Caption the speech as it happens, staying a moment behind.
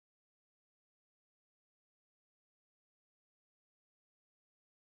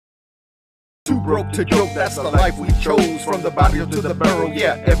broke to joke, that's the life we chose. From the body to the barrel,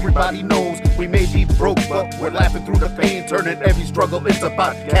 yeah, everybody knows. We may be broke, but we're laughing through the pain, turning every struggle into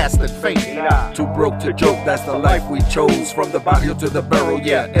podcast and fame. Too broke to joke, that's the life we chose. From the body to the barrel,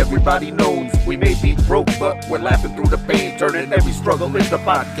 yeah, everybody knows. We may be broke, but we're laughing through the pain, turning every struggle into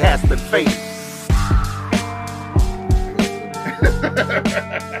podcast and fame.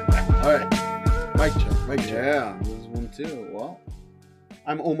 All right. Mic check. Yeah, there's one too. Well,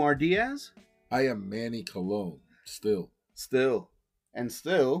 I'm Omar Diaz. I am Manny Cologne. Still. And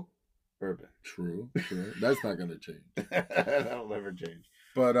still, Urban. True. That's not going to change. That'll never change.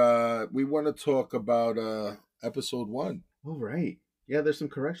 But we want to talk about episode 1. Oh, right. Yeah, there's some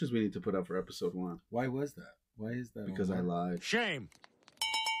corrections we need to put up for episode 1. Why was that? Why is that? Because I lied. Shame.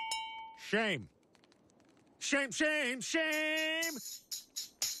 Shame. Shame, shame, shame.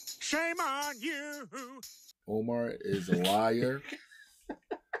 Shame on you. Omar is a liar.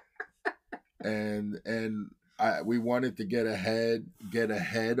 and we wanted to get ahead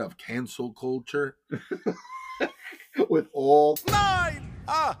of cancel culture. With all 9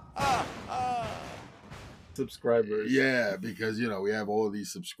 subscribers. Yeah, because we have all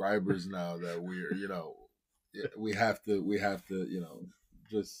these subscribers now that we have to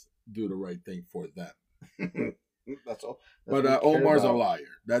just do the right thing for them. That's all. But Omar's a liar.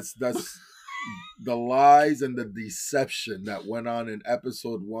 That's the lies and the deception that went on in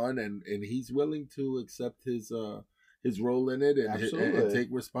episode 1, and he's willing to accept his role in it and take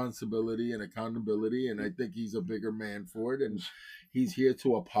responsibility and accountability. And I think he's a bigger man for it, and he's here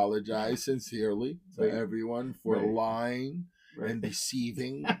to apologize sincerely to everyone for lying and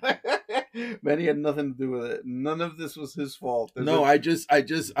deceiving. Manny had nothing to do with it. None of this was his fault. I just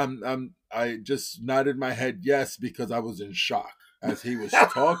nodded my head yes because I was in shock as he was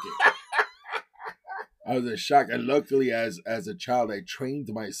talking. I was in shock, and luckily, as a child, I trained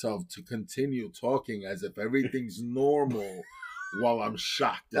myself to continue talking as if everything's normal while I'm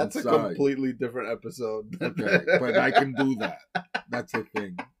shocked. That's inside. a completely different episode. Okay, but I can do that. That's a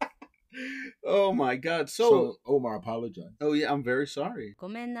thing. Oh my God! So Omar, apologize. Oh yeah, I'm very sorry. ご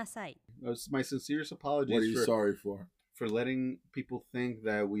めんなさい. That's my sincerest apologies. What are you sorry for? For letting people think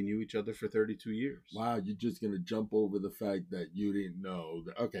that we knew each other for 32 years. Wow, you're just gonna jump over the fact that you didn't know.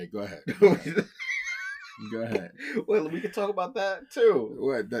 Okay, go ahead. Go ahead. Well, we can talk about that too.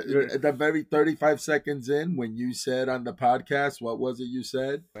 What, the very 35 seconds in, when you said on the podcast, what was it you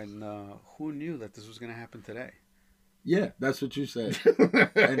said? And who knew that this was going to happen today? Yeah, that's what you said.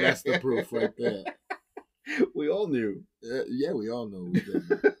 And that's the proof right there. We all knew. Yeah, we all know we did.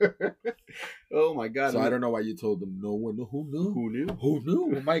 Oh my God. So I don't know why you told them no one knew. Who knew? Who knew? Who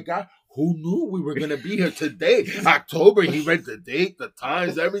knew? Oh my God. Who knew we were going to be here today? October, he read the date, the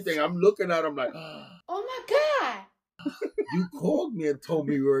times, everything. I'm looking at him like, Oh my God! You called me and told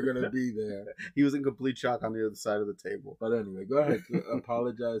me we were going to be there. He was in complete shock on the other side of the table. But anyway, go ahead.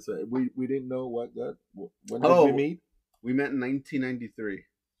 Apologize. We didn't know what got. When did we meet? We met in 1993.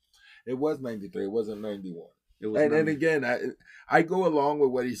 It was 93. It wasn't 91. It was and again, I go along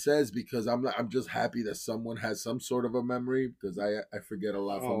with what he says because I'm just happy that someone has some sort of a memory because I forget a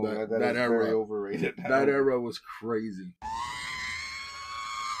lot from that era. Very overrated. That era was crazy.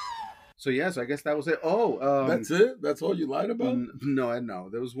 So yes, I guess that was it. That's it. That's all you lied about? No.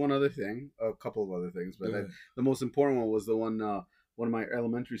 There was one other thing, a couple of other things, but the most important one was the one. One of my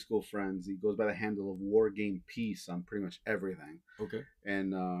elementary school friends. He goes by the handle of War Game Peace on pretty much everything. Okay.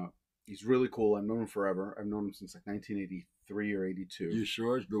 And he's really cool. I've known him forever. I've known him since like 1983 or 82. You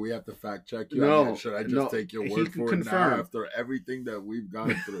sure? Do we have to fact check you? No. Should I just take your word for it now after everything that we've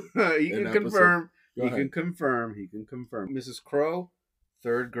gone through? He can confirm. He can confirm. Mrs. Crow,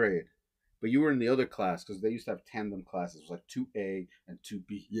 3rd grade. But you were in the other class because they used to have tandem classes. It was like 2A and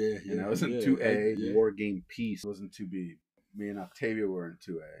 2B. Yeah. And I was in 2A, War Game Peace. I was in 2B. Me and Octavio were in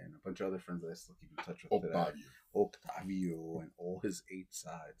 2A, and a bunch of other friends that I still keep in touch with today. Octavio and all his 8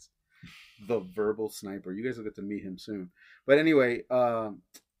 sides. The verbal sniper. You guys will get to meet him soon. But anyway,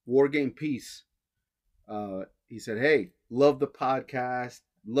 War Game Peace. He said, hey, love the podcast,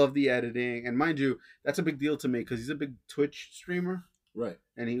 love the editing. And mind you, that's a big deal to me because he's a big Twitch streamer. Right.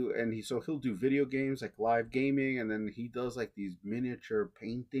 And he'll do video games, like live gaming, and then he does like these miniature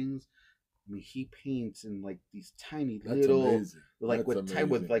paintings. I mean, he paints in like these tiny little, amazing. Like That's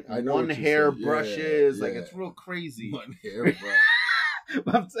with like I know one what you hair said. brushes. Yeah. Like it's real crazy. One hair brush.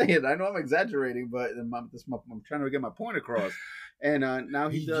 I'm saying, I know I'm exaggerating, but I'm trying to get my point across. And now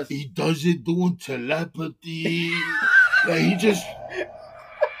he does. He does it doing telepathy. Like he just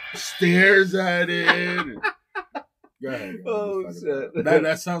stares at it. Go ahead. Oh shit!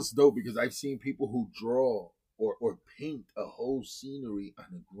 That sounds dope because I've seen people who draw or paint a whole scenery on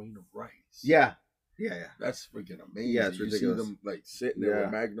a grain of rice. Yeah. That's freaking amazing. Yeah, it's you ridiculous. see them like sitting there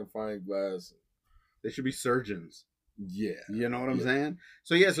with magnifying glass. They should be surgeons. Yeah, you know what I'm saying.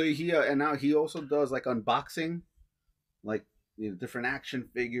 So he and now he also does like unboxing, like different action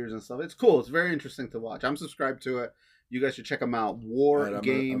figures and stuff. It's cool. It's very interesting to watch. I'm subscribed to it. You guys should check him out. War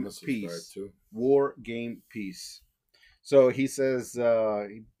Game Peace. War Game Peace. So he says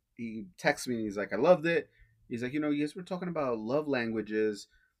he texts me and he's like, I loved it. He's like, you guys were talking about love languages.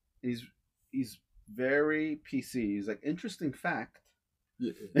 He's very PC. He's like, interesting fact.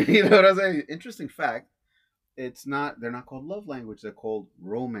 Yeah. You know what I'm saying? Interesting fact. They're not called love language. They're called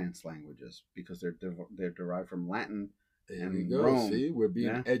romance languages because they're derived from Latin and Rome. See, we're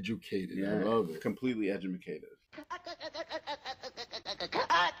being educated. Yeah. I love it. Completely educated.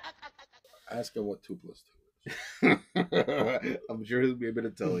 Ask him what 2 + 2 is. I'm sure he'll be able to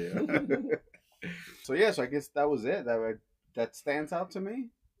tell you. So I guess that was it. That stands out to me,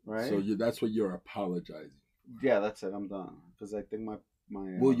 right? So that's what you're apologizing for. Yeah, that's it. I'm done because I think my.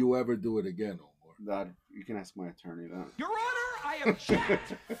 Will you ever do it again, Omar? That you can ask my attorney that. Your Honor, I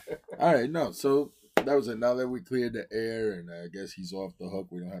object. All right, no. So that was it. Now that we cleared the air, and I guess he's off the hook,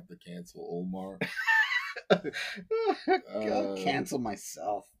 we don't have to cancel Omar. I'll cancel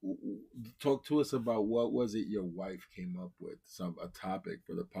myself. Talk to us about what was it your wife came up with? A topic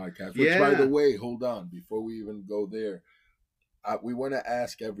for the podcast. Which, by the way, hold on before we even go there. We want to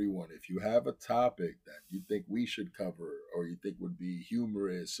ask everyone if you have a topic that you think we should cover, or you think would be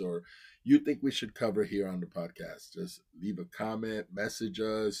humorous, or you think we should cover here on the podcast. Just leave a comment, message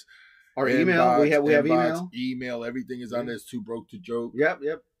us. Our email, we have email. Everything is on this. Too broke to joke. Yep.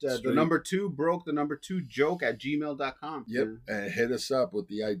 The number 2 broke. The number 2 joke @gmail.com. Yep, and hit us up with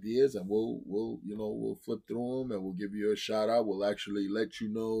the ideas, and we'll flip through them, and we'll give you a shout out. We'll actually let you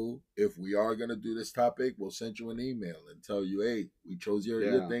know if we are gonna do this topic. We'll send you an email and tell you, hey, we chose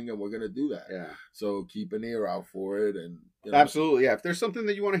your thing, and we're gonna do that. Yeah. So keep an ear out for it, and absolutely, yeah. If there's something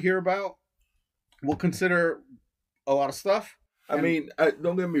that you want to hear about, we'll consider a lot of stuff. I mean,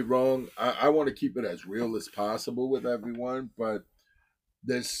 don't get me wrong. I want to keep it as real as possible with everyone, but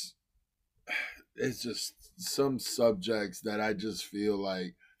it's just some subjects that I just feel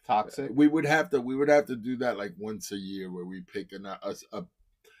like toxic. We would have to do that like once a year, where we pick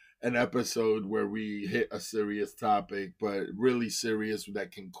an episode where we hit a serious topic, but really serious,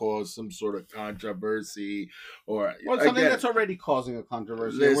 that can cause some sort of controversy, or something that's already causing a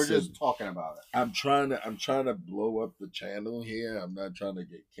controversy. Listen, we're just talking about it. I'm trying to blow up the channel here. I'm not trying to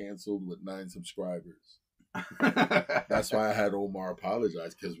get canceled with 9 subscribers. That's why I had Omar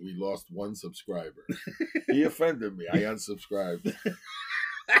apologize, because we lost 1 subscriber. He offended me. I unsubscribed.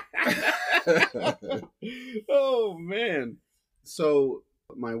 Oh man. So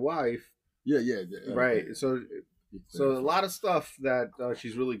my wife, right? So a lot of stuff that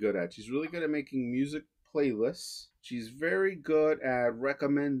she's really good at. She's really good at making music playlists. She's very good at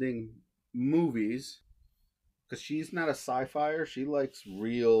recommending movies, because she's not a sci-fi. She likes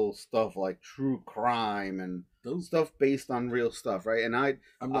real stuff, like true crime and those stuff based on real stuff, right? And I'm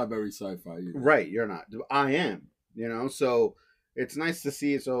not very sci-fi either. Right, you're not. I am, so it's nice to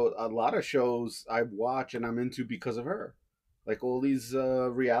see. So a lot of shows I watch and I'm into because of her. Like all these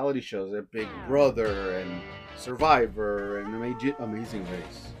reality shows, like Big Brother and Survivor and Amazing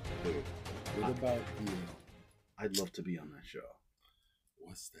Race. Dude, what about I'd love to be on that show.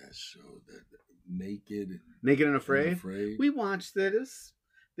 What's that show? That Naked and Afraid? We watched it.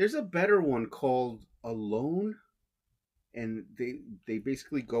 There's a better one called Alone, and they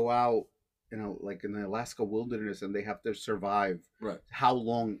basically go out, like in the Alaska wilderness, and they have to survive. Right. How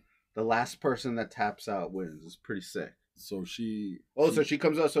long the last person that taps out wins. It's pretty sick. So she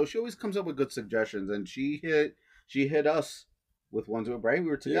comes up. So she always comes up with good suggestions, and she hit us with one. Right, we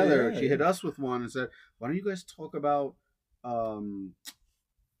were together. She hit us with one and said, "Why don't you guys talk about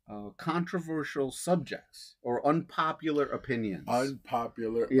controversial subjects or unpopular opinions?"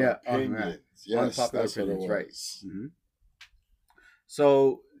 Unpopular opinions. Yes, unpopular opinions. Right. Mm-hmm.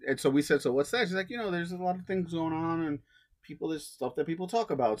 So we said, so what's that? She's like, there's a lot of things going on, and there's stuff that people talk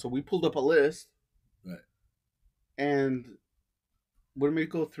about. So we pulled up a list. Right. And we're going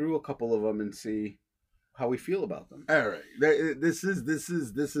to go through a couple of them and see how we feel about them. All right. This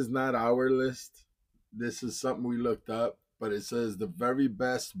is not our list. This is something we looked up, but it says the very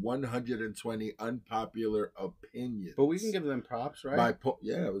best 120 unpopular opinions. But we can give them props, right? I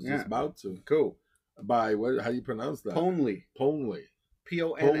was just about to. Cool. By what? How do you pronounce that? Ponley. Ponley.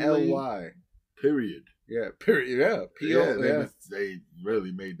 Ponly. Period. Yeah, period. Yeah, they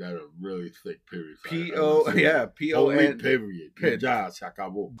really made that a really thick period. P-O-N. Period.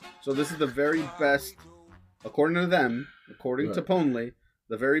 So this is the very best according to them, according to Ponley,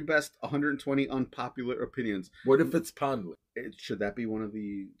 the very best 120 unpopular opinions. What if it's Ponley? Should that be one of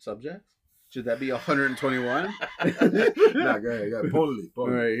the subjects? Should that be 121? Nah, go ahead. Ponley. All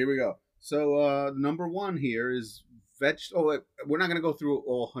right, here we go. So number one here is we're not going to go through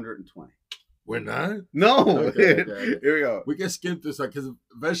all 120. We're not? No. Okay. Here we go. We can skip this because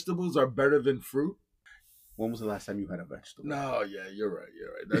vegetables are better than fruit. When was the last time you had a vegetable? No, yeah, you're right.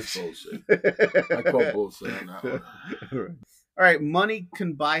 That's bullshit. I call bullshit on that one. All right, money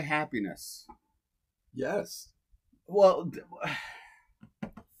can buy happiness. Yes. Well,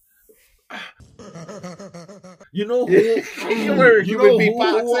 you know who? You would be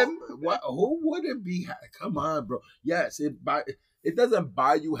boxing? Who would it be? Come on, bro. Yes, it doesn't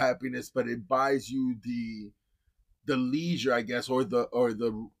buy you happiness, but it buys you the leisure, I guess, or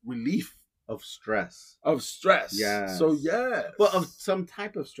the relief of stress. Yeah. So yeah. But of some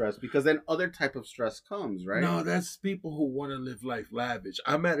type of stress, because then other type of stress comes, right? No, that's people who want to live life lavish.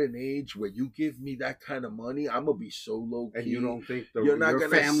 I'm at an age where you give me that kind of money, I'm gonna be so low key. And you don't think you're not your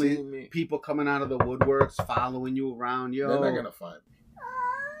gonna family, see me. People coming out of the woodworks, following you around, yo. They're not gonna find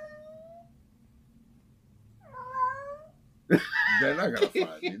me. They're not gonna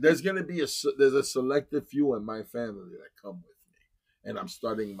find me. There's gonna be there's a selective few in my family that come with me. And I'm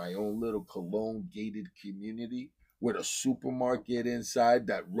starting my own little Cologne gated community with a supermarket inside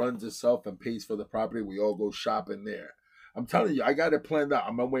that runs itself and pays for the property. We all go shopping there. I'm telling you, I got it planned out.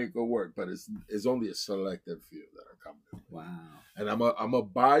 I'm on my way to go work, but it's only a selective few that are coming. Wow. And I'm gonna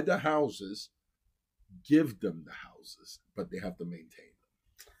buy the houses, give them the houses, but they have to maintain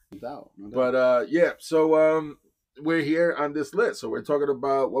them. No doubt. But yeah, so we're here on this list. So we're talking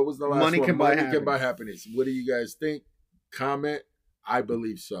about, what was the last Money one? Can Buy Happiness. Can buy happiness. What do you guys think? Comment. I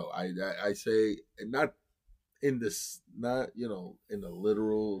believe so. I say, not in this, not, in the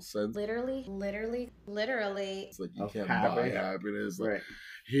literal sense. Literally. It's like you can't happy. buy happiness. Like, Right.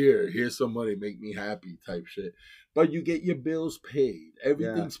 Here's some money, make me happy type shit. But you get your bills paid.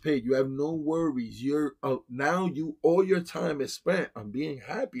 Everything's paid. You have no worries. You're now all your time is spent on being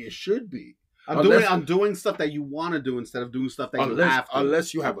happy. It should be. I'm doing stuff that you want to do instead of doing stuff that you have to.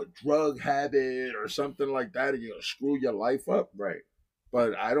 Unless you have a drug habit or something like that, and you're gonna screw your life up. Right.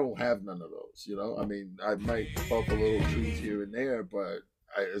 But I don't have none of those, I mean, I might talk a little truth here and there, but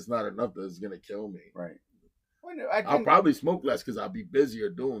it's not enough that it's going to kill me. Right. I'll probably smoke less because I'll be busier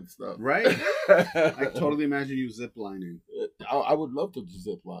doing stuff. Right. I totally imagine you ziplining. I would love to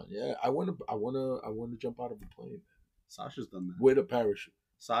zip line. Yeah, I want to jump out of a plane. Sasha's done that. With a parachute.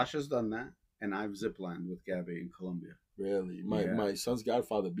 Sasha's done that, and I've ziplined with Gabby in Colombia. Really? My son's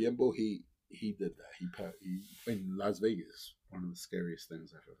godfather, Biembo, he did that. He in Las Vegas. One of the scariest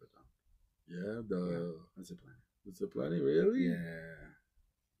things I've ever done. Yeah, the ziplining. The ziplining, really? Yeah.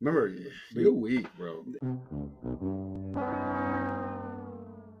 Remember, you're weak, bro.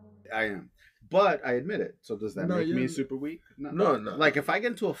 I am. But I admit it. So does that make me super weak? No. Like if I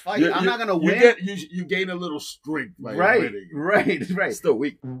get into a fight, I'm not gonna win. You gain a little strength by winning. Right. Still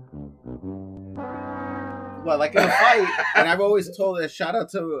weak. Well, like in a fight, and I've always told shout out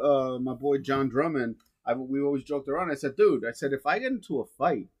to my boy John Drummond. We always joked around. I said, dude, if I get into a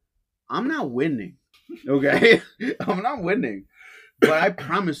fight, I'm not winning. Okay? I'm not winning. But I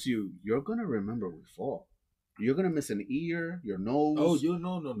promise you, you're going to remember we fought. You're going to miss an ear, your nose. Oh,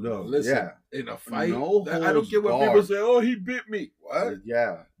 no. Listen, in a fight, I don't get what people say, oh, he bit me. What?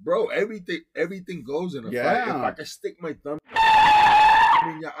 Yeah. Bro, everything goes in a fight. If I can stick my thumb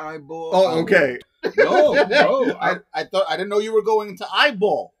in your eyeball. Oh, okay. No, bro. I didn't know you were going into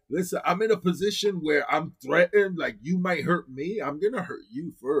eyeball. Listen, I'm in a position where I'm threatened, like you might hurt me. I'm gonna hurt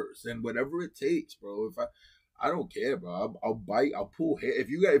you first, and whatever it takes, bro. If I don't care, bro. I'll bite. I'll pull hair. If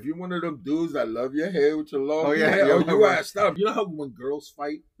you're one of them dudes that love your hair with your long hair, you gotta stop. You know how when girls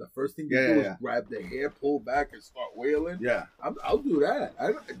fight, the first thing they do is grab their hair, pull back, and start wailing. Yeah, I'll do that.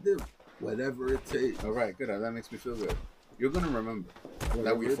 I do whatever it takes. All right, good. That makes me feel good. You're gonna remember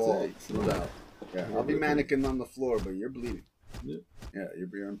that we fought, no doubt. Yeah, I'll be mannequin on the floor, but you're bleeding. Yeah,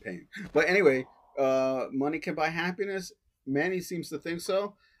 you're in pain. But anyway, money can buy happiness. Manny seems to think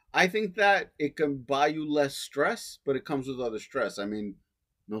so. I think that it can buy you less stress, but it comes with other stress. I mean,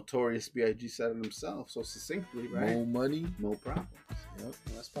 Notorious B.I.G. said it himself so succinctly, right? No money, no problems. Yep,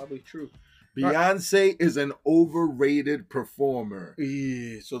 that's probably true. Beyonce is an overrated performer.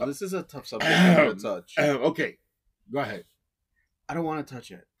 So this is a tough subject to touch. Okay, go ahead. I don't want to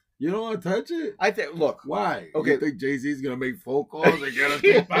touch it. You don't want to touch it? I think. Look, why? Okay, you think Jay-Z's gonna make phone calls and get us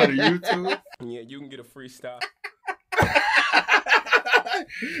kicked out of YouTube? Yeah, you can get a freestyle.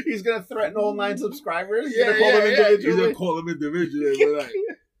 He's gonna threaten all 9 subscribers. He's gonna call them individually. He's gonna call them individually.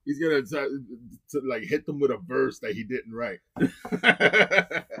 He's gonna to like hit them with a verse that he didn't write.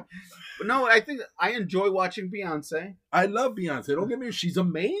 But no, I think I enjoy watching Beyonce. I love Beyonce. Don't get me wrong, she's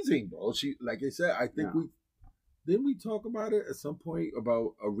amazing, bro. She, like I said, I think didn't we talk about it at some point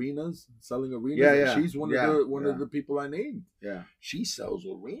about arenas, selling arenas? Yeah. She's one of the people I named. Yeah. She sells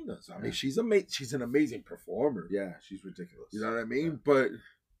arenas. I mean, she's an amazing performer. Yeah, she's ridiculous. You know what I mean? But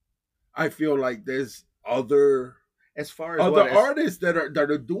I feel like there's other artists that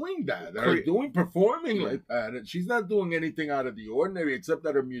are doing that, that are doing performing like that, and she's not doing anything out of the ordinary except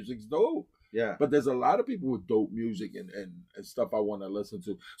that her music's dope. Yeah, but there's a lot of people with dope music and stuff I want to listen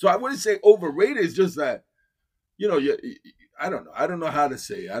to. So I wouldn't say overrated. It's just that, you know, I don't know. I don't know how to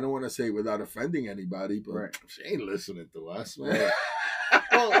say it. I don't want to say it without offending anybody, but she ain't listening to us, man.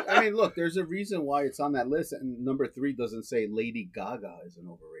 Well, I mean, look, there's a reason why it's on that list, and number 3 doesn't say Lady Gaga is an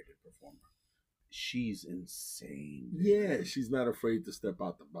overrated performer. She's insane. Yeah, she's not afraid to step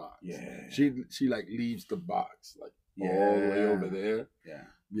out the box. Yeah, she like leaves the box like all the way over there.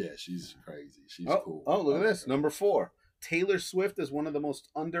 Yeah, she's crazy. She's cool. Oh, look at this. Number 4. Taylor Swift is one of the most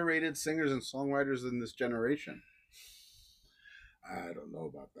underrated singers and songwriters in this generation. I don't know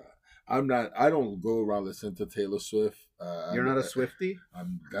about that. I don't go around listening to Taylor Swift. You're not a Swiftie?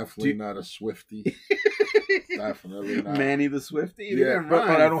 I'm definitely not a Swiftie. Definitely not. Manny the Swiftie? Yeah, but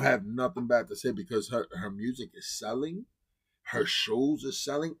I don't have nothing bad to say because her music is selling. Her shows are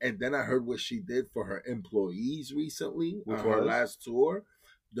selling. And then I heard what she did for her employees recently on her last tour.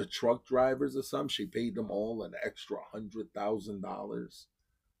 The truck drivers or something, she paid them all an extra $100,000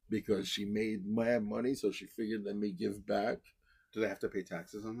 because she made mad money, so she figured let me give back. Do they have to pay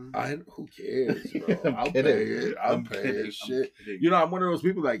taxes on that? Who cares, bro? I'll pay it. I'll pay it. Shit. You know, I'm one of those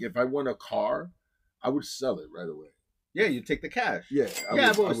people, like, if I want a car, I would sell it right away. Yeah, you take the cash. Yeah,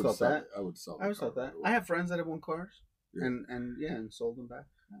 I've always thought that. I would sell it. I always thought that. I have friends that have won cars and sold them back.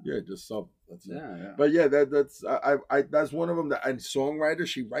 Yeah, just sell them. That's it. Yeah. But yeah, that's one of them. And songwriter,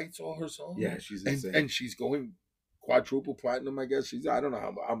 she writes all her songs. Yeah, she's insane. And she's going quadruple platinum, I guess. I don't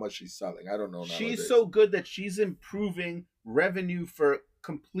know how much she's selling. I don't know. She's so good that she's improving revenue for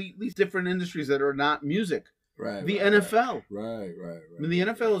completely different industries that are not music. Right. The NFL. Right. I mean,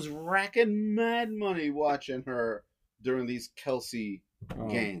 the NFL is racking mad money watching her during these Kelsey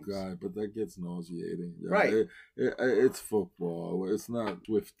games. Oh God, but that gets nauseating. Yeah, right. It's football. It's not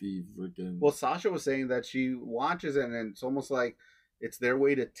Swiftie freaking. Well, Sasha was saying that she watches it and it's almost like it's their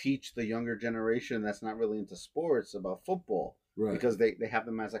way to teach the younger generation that's not really into sports about football. Right. Because they have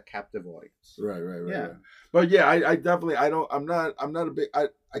them as a captive audience. Right. Yeah. Right. But yeah, I definitely I'm not a big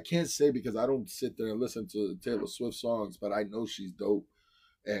I can't say because I don't sit there and listen to Taylor Swift songs, but I know she's dope.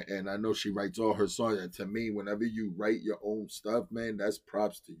 And I know she writes all her songs. And to me, whenever you write your own stuff, man, that's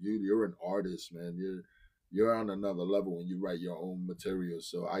props to you. You're an artist, man. You're on another level when you write your own material.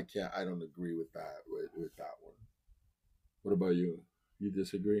 So I don't agree with that with that one. What about you? You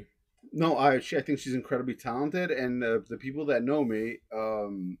disagree? No, I think she's incredibly talented, and the people that know me,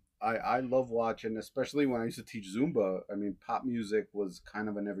 I love watching, especially when I used to teach Zumba. I mean, pop music was kind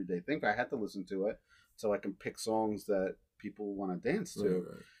of an everyday thing. I had to listen to it so I can pick songs that people want to dance to.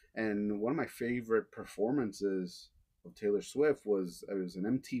 Right. And one of my favorite performances of Taylor Swift was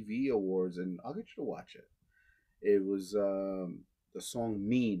an MTV Awards, and I'll get you to watch it. It was the song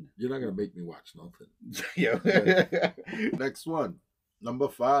 "Mean." You're not gonna make me watch nothing. Yeah. Next one, number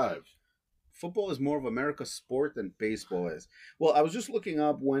 5. Football is more of America's sport than baseball is. Well, I was just looking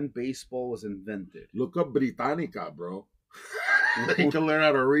up when baseball was invented. Look up Britannica, bro. You can learn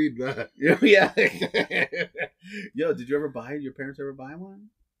how to read that. Yeah. Yo, did your parents ever buy one?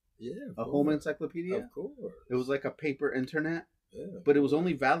 Yeah. A home encyclopedia? Of course. It was like a paper internet. Yeah. But it was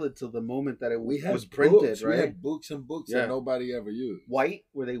only valid till the moment that it was books. printed, right? We had books and books that nobody ever used. White?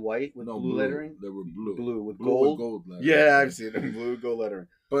 Were they white with blue lettering? They were blue. Blue with blue gold? With gold lettering. Yeah, I've seen them. Blue with gold lettering.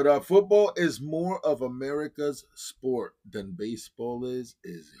 But football is more of America's sport than baseball is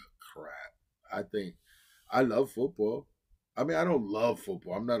crap. I think I love football. I mean, I don't love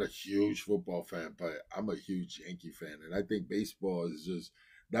football. I'm not a huge football fan, but I'm a huge Yankee fan. And I think baseball is just,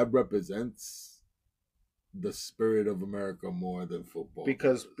 that represents the spirit of America more than football.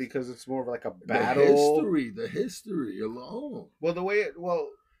 Because it's more of like a battle. The history alone. Well,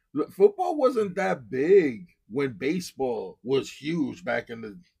 look, football wasn't that big when baseball was huge back in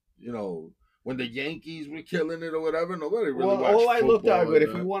the, when the Yankees were killing it or whatever. Nobody really watched football. I looked at it,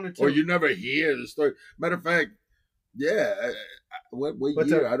 if we wanted to. Or you never hear the story. Matter of fact, yeah. What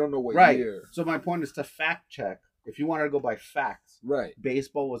year? I don't know what year. So my point is to fact check. If you wanted to go by facts, right?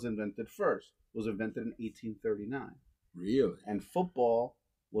 Baseball was invented first. It was invented in 1839. Really? And football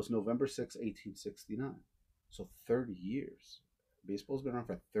was November 6, 1869. So 30 years. Baseball's been around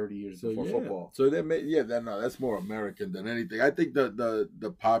for 30 years before football. So that's more American than anything. I think the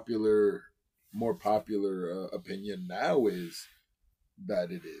more popular opinion now is that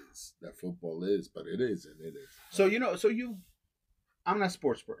football is, but it isn't. It is. So I'm not a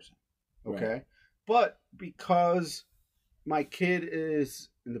sports person, okay, right. But because my kid is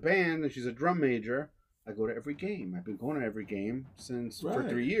in the band and she's a drum major, I go to every game. I've been going to every game for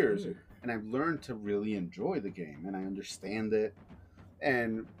 3 years, and I've learned to really enjoy the game, and I understand it.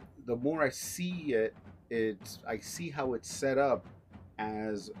 And the more I see it, I see how it's set up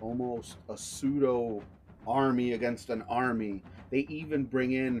as almost a pseudo army against an army. They even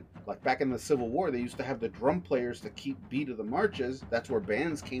bring in, like back in the Civil War, they used to have the drum players to keep beat of the marches. That's where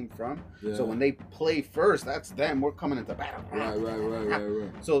bands came from. Yeah. So when they play first, that's them. We're coming into battle.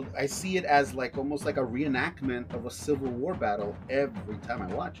 Right. So I see it as like almost like a reenactment of a Civil War battle every time I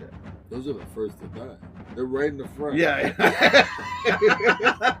watch it. Those are the first to die. They're right in the front. Yeah.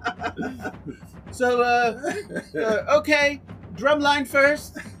 So, okay, drum line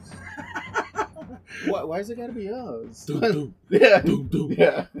first. Why is it gotta be us? Yeah. Yeah.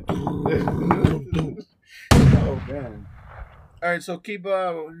 Oh man. All right, so keep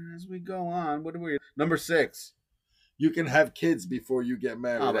as we go on. What are we? Number 6. You can have kids before you get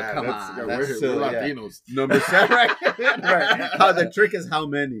married. Oh, but come on. We're Latinos. Yeah. Number 7, right? Right. The trick is how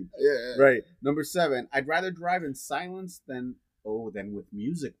many. Yeah. Right. Number 7. I'd rather drive in silence than with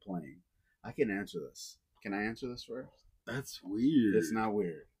music playing. I can answer this. Can I answer this first? That's weird. It's not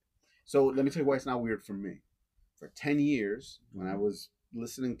weird. So let me tell you why it's not weird for me. For 10 years, when I was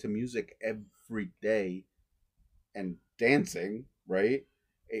listening to music every day and dancing, right?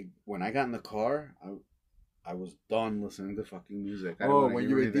 When I got in the car, I was done listening to fucking music. When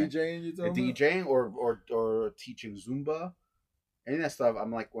you were DJing, you told me? DJing or teaching Zumba, any of that stuff.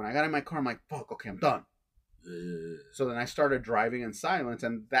 I'm like, when I got in my car, I'm like, fuck, okay, I'm done. Yeah. So then I started driving in silence,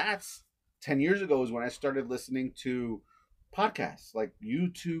 and that's 10 years ago is when I started listening to podcasts, like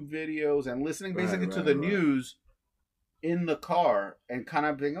YouTube videos, and listening basically to the news in the car, and kind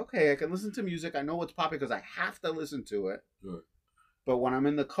of being, okay, I can listen to music. I know what's popping because I have to listen to it. Right. But when I'm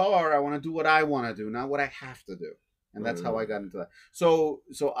in the car, I want to do what I want to do, not what I have to do. And that's how I got into that. So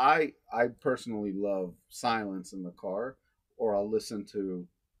I personally love silence in the car, or I'll listen to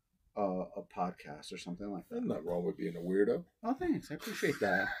a podcast or something like that. I'm not wrong with being a weirdo. Oh, thanks. I appreciate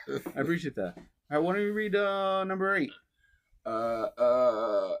that. All right, why don't you read number 8?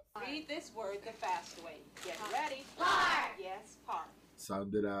 Read this word the fast way. Get ready. Park. Yes, park.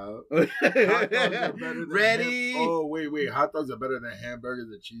 Sound it out. Hot dogs are better than ready. Oh, wait. Hot dogs are better than hamburgers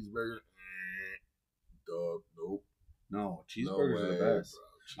and cheeseburgers. Dog, nope. No, cheeseburgers are the best.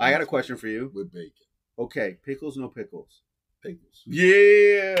 I got a question for you. With bacon. Okay, pickles, no pickles. Pickles.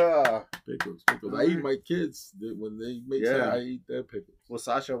 Yeah. Pickles. I eat my kids when they make I eat their pickles. Well,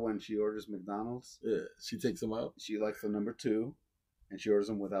 Sasha, when she orders McDonald's, she takes them out. She likes the number 2, and she orders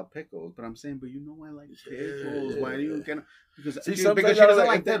them without pickles. But I'm saying, I like pickles. Why do you get? Because she doesn't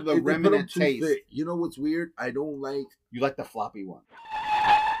like the remnant taste. Thick. You know what's weird? I don't like. You like the floppy one.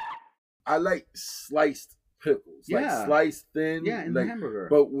 I like sliced pickles, like sliced thin, in the hamburger.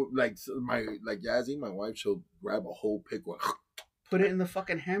 But like Yazzie, my wife, she'll grab a whole pickle, put it in the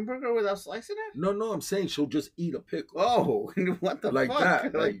fucking hamburger without slicing it. No, I'm saying she'll just eat a pickle. Oh, what the like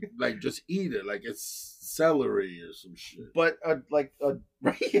fuck? That, like just eat it, like it's celery or some shit. But a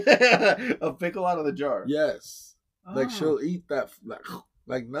pickle out of the jar. Yes, like she'll eat that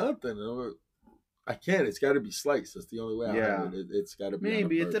like nothing. I can't. It's got to be sliced. That's the only way. I have it. It's got to be.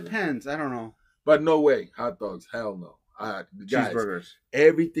 Maybe it depends. I don't know. But no way. Hot dogs. Hell no. Guys, cheeseburgers.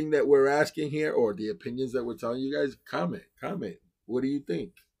 Everything that we're asking here, or the opinions that we're telling you guys, comment. What do you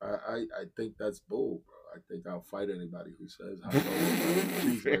think? I think that's bull, bro. I think I'll fight anybody who says hot dogs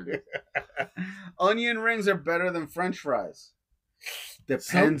cheeseburgers. Onion rings are better than French fries.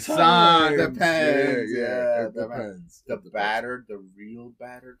 Depends. Yeah, depends. The real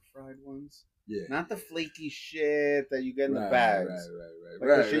battered fried ones. Yeah. Not the flaky shit that you get in the bags.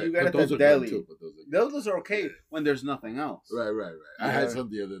 Right. The shit you get at the deli. Those are okay when there's nothing else. Right. I had some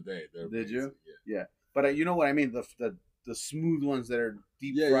the other day. Did you? Yeah. But you know what I mean? The smooth ones that are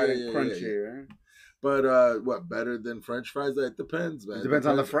deep fried and crunchy, right? But what, better than French fries? That depends, man. It depends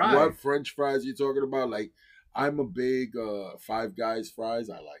on the fry. What French fries you talking about? Like, I'm a big Five Guys fries.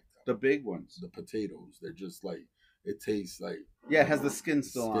 I like them. The big ones. The potatoes. They're just like, it tastes like. Yeah, it has the skin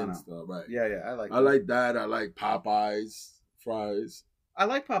still on it. Right. Yeah, I like that. I like that. I like Popeyes fries. I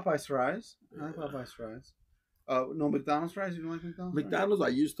like Popeyes fries. No McDonald's fries? You don't like McDonald's fries? McDonald's, I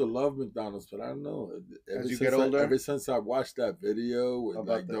used to love McDonald's, but I don't know. As you get older? Ever since I watched that video, with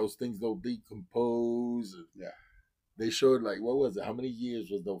like those things don't decompose. They showed like what was it? How many years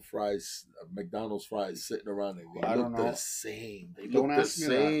was those fries, McDonald's fries, sitting around and they looked the same. They Don't looked the ask me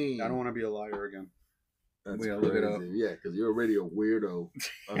same. that. I don't want to be a liar again. That's We gotta crazy. look it up. Yeah, because you're already a weirdo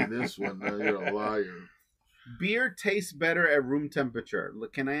on this one. Now you're a liar. Beer tastes better at room temperature.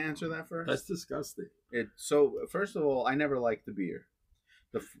 Look, can I answer that first? That's disgusting. So first of all, I never liked the beer.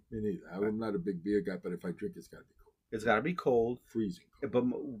 Me neither. I'm not a big beer guy, but if I drink, it's got to be cold. It's got to be cold. Freezing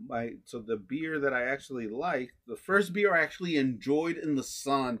cold. But so the beer that I actually liked, the first beer I actually enjoyed in the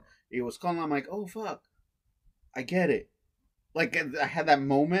sun, it was cold. And I'm like, oh fuck, I get it. Like I had that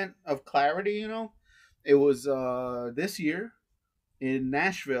moment of clarity, you know. It was this year in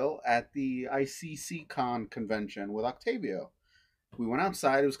Nashville at the ICC Con convention with Octavio. We went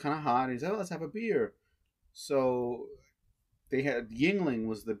outside. It was kind of hot. He said, "Oh, let's have a beer." So they had Yingling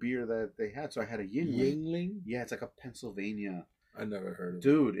was the beer that they had. So I had a Yingling. Yingling? Yeah, it's like a Pennsylvania. I never heard of it.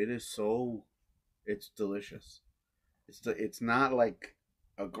 Dude, it is it's delicious. It's not like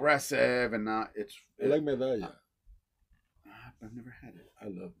aggressive and not. I like Medalla. I've never had it. I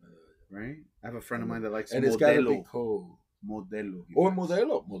love Medalla. Right? I have a friend of mine that likes and Modelo. It's got to be cold. Modelo. Or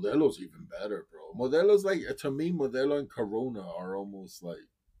Modelo. Modelo's even better, bro. Modelo's like, to me, Modelo and Corona are almost like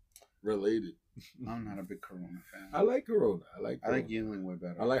related. I'm not a big Corona fan. I like Corona. I like Yingling way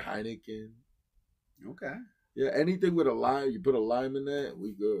better. I like Heineken. Okay. Yeah, anything with a lime, you put a lime in that,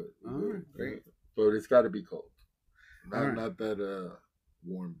 we good. All right, great. But it's got to be cold. Not that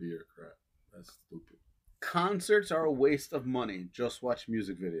warm beer crap. That's stupid. Concerts are a waste of money. Just watch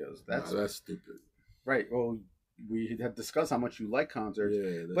music videos. That's stupid. Right. Well, we have discussed how much you like concerts.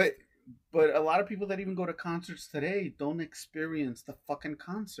 Yeah, but a lot of people that even go to concerts today don't experience the fucking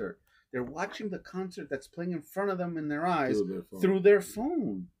concert. They're watching the concert that's playing in front of them in their eyes through their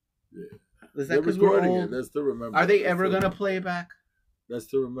phone. Yeah. Is that because we're recording it? That's to remember. Are they ever going to play it back? That's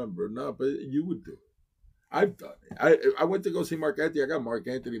to remember. No, but you would do it. I've done it. I went to go see Mark Anthony. I got Mark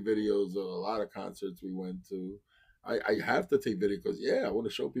Anthony videos of a lot of concerts we went to. I have to take video because I want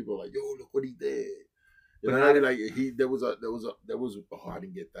to show people like, yo, look what he did. You know, like there was I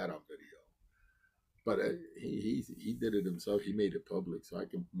didn't get that on video, but he did it himself. He made it public, so I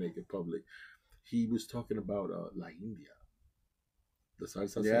can make it public. He was talking about La India, the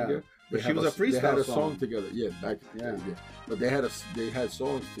salsa singer. But she was a freestyle. They had a song together. Yeah, back in the day. Yeah. But they had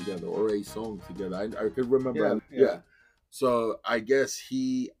songs together or a song together. I could remember. Yeah. So I guess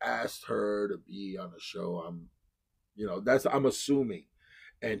he asked her to be on a show. I'm assuming,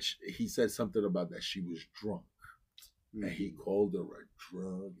 and he said something about that she was drunk, and he called her a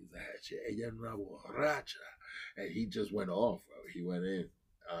drug. Ella no borracha, and he just went off. He went in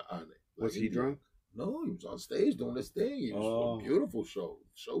on it. Was he drunk? No, he was on stage doing his thing. It was a beautiful show.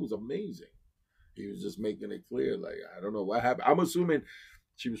 The show was amazing. He was just making it clear, like, I don't know what happened. I'm assuming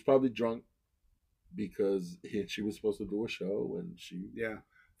she was probably drunk because she was supposed to do a show and she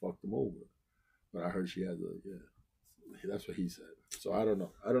fucked him over. But I heard she had that's what he said. So I don't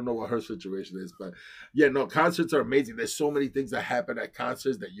know. I don't know what her situation is. But concerts are amazing. There's so many things that happen at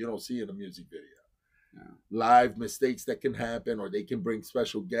concerts that you don't see in a music video. Yeah. Live mistakes that can happen, or they can bring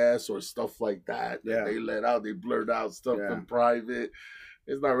special guests or stuff like that. They let out, they blurt out stuff in private.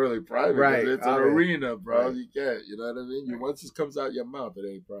 It's not really private, right? It's an arena, bro. Right. You can't, you know what I mean? Once it comes out your mouth, it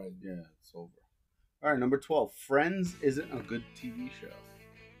ain't private. Yeah, it's over. All right, number 12. Friends isn't a good TV show.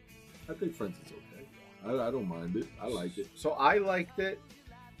 I think Friends is okay. I don't mind it. I like it. So I liked it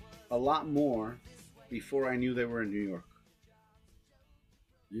a lot more before I knew they were in New York.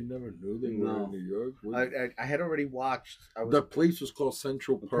 You never knew they were in New York? I had already watched. The place was called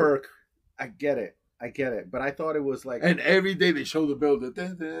Central Perk. I get it. But I thought it was like... And every day they show the building. They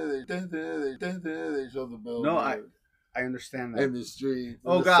show the building. No, I understand that. And the street.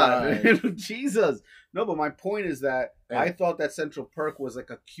 Oh, God. Jesus. No, but my point is that I thought that Central Perk was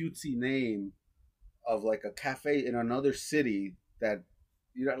like a cutesy name of like a cafe in another city that,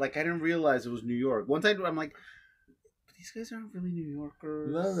 like I didn't realize it was New York. One time I'm like... These guys aren't really New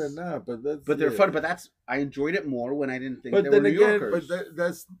Yorkers. No, they're not. But they're fun. But I enjoyed it more when I didn't think they were New Yorkers.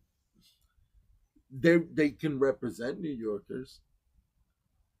 But they can represent New Yorkers.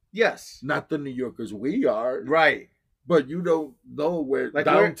 Yes, not the New Yorkers we are. Right. But you don't know where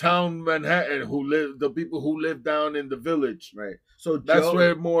downtown Manhattan the people who live down in the village. Right. So that's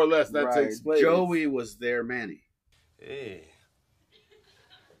where more or less that takes place. Joey was their Manny. Hey,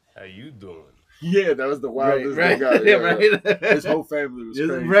 how you doing? Yeah, that was the wildest guy. Right. His whole family was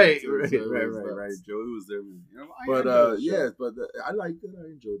crazy. Right. Joey was there. But I liked it. I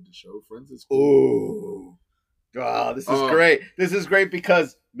enjoyed the show. Friends is cool. Oh, this is great. This is great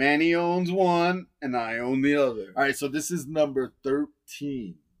because Manny owns one and I own the other. All right, so this is number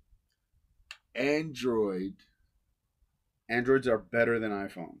 13. Android Androids are better than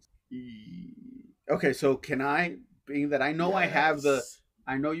iPhones. Okay, so can I, being that I know I have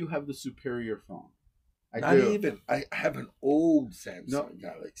I know you have the superior phone. Not even. I have an old Samsung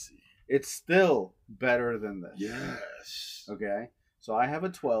Galaxy. It's still better than this. Yes. Okay. So I have a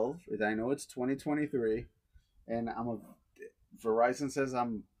 12. I know it's 2023, and Verizon says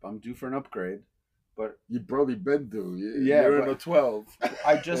I'm due for an upgrade, but you've probably been due. You're in a 12.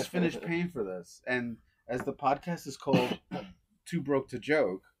 I just finished paying for this, and as the podcast is called "Too Broke to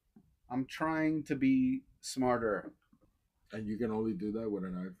Joke," I'm trying to be smarter. And you can only do that with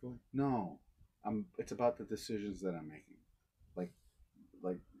an iPhone? No, it's about the decisions that I'm making.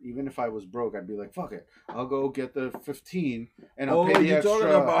 Like even if I was broke, I'd be like, "Fuck it, I'll go get the 15 and I'll pay the extra." Oh, you're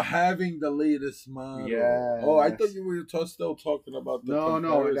talking about having the latest model? Yeah. Oh, I thought you were still talking about the comparison.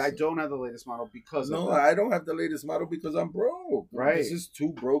 No, I don't have the latest model because of that. I don't have the latest model because I'm broke. Right. This is too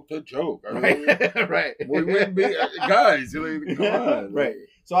broke to joke. Right. We wouldn't be guys. Come on. Right.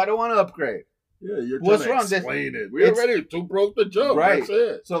 So I don't want to upgrade. Yeah, you're trying to explain it. We're already too broke to joke. Right. That's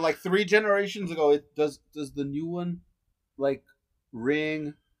it. So like 3 generations ago, does the new one like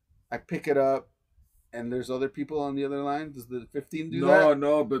ring? I pick it up, and there's other people on the other line. Does the 15 do that?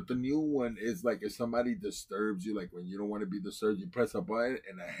 No, but the new one is like if somebody disturbs you, like when you don't want to be disturbed, you press a button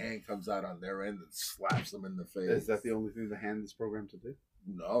and a hand comes out on their end and slaps them in the face. Is that the only thing the hand is programmed to do?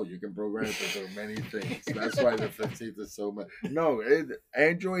 No, you can program it to do many things. That's why the 15th is so much. No,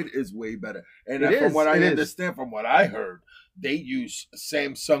 Android is way better. And from what I understand, from what I heard, they use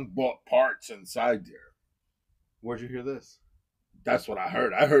Samsung bought parts inside there. Where'd you hear this? That's what I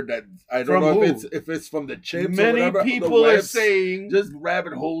heard. I heard that. I don't know if it's from the chips. Many or whatever. people are saying just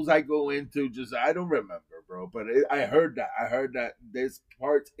rabbit holes I go into. I don't remember, bro. But I heard that. I heard that there's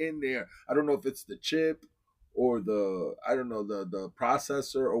parts in there. I don't know if it's the chip or the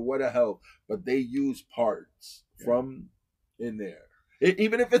processor or what the hell. But they use parts from in there.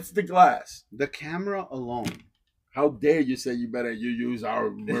 Even if it's the glass, the camera alone. How dare you say you use our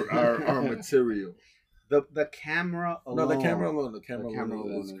material? The camera alone. No, the camera alone. The camera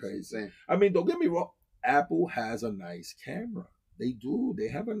alone is crazy. Insane. I mean, don't get me wrong. Apple has a nice camera. They do. They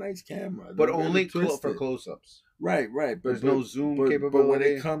have a nice camera. But only for close-ups. Right. But there's no zoom capability. But when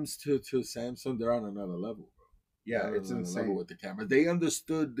it comes to Samsung, they're on another level, bro. Yeah, it's insane. Level with the camera. They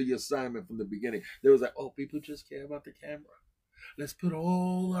understood the assignment from the beginning. They was like, oh, people just care about the camera. Let's put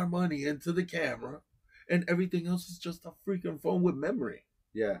all our money into the camera, and everything else is just a freaking phone with memory.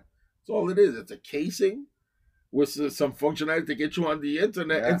 Yeah. That's all it is. It's a casing with some functionality to get you on the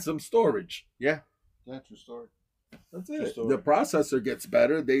internet and some storage. Yeah, true story. That's it. The processor gets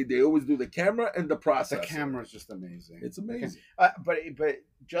better. They always do the camera and the processor. The camera is just amazing. It's amazing. But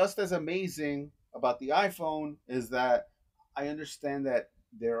just as amazing about the iPhone is that I understand that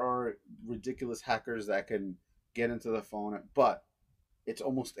there are ridiculous hackers that can get into the phone, but it's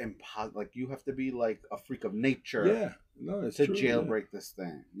almost impossible. Like you have to be like a freak of nature. Yeah. No, it's to true, jailbreak this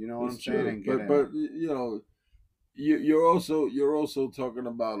thing. You know what I'm saying? But you know, you're also talking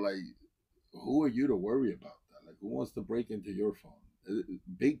about like, who are you to worry about that? Like, who wants to break into your phone?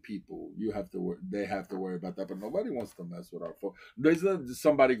 Big people, they have to worry about that, but nobody wants to mess with our phone. There's not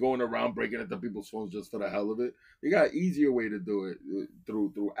somebody going around breaking into people's phones just for the hell of it. They got an easier way to do it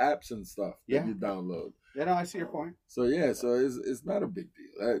through apps and stuff that you download. Yeah, no, I see your point. So it's not a big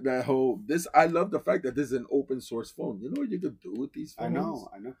deal. I love the fact that this is an open source phone. You know what you could do with these phones?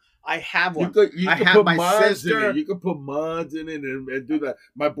 I know. I have one. You could put mods in it. You could put mods in it and do that.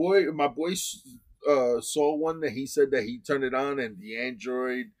 My boy saw one that he said that he turned it on and the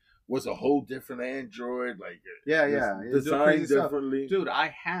Android was a whole different Android. Like designed differently. Dude,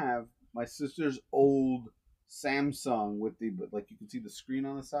 I have my sister's old Samsung with the you can see the screen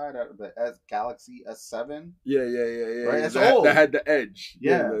on the side of the Galaxy S7. Yeah. Right, that's old. That had the edge.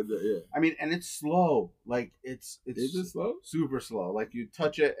 Yeah. I mean, and it's slow. Like it's is it slow? Super slow. Like you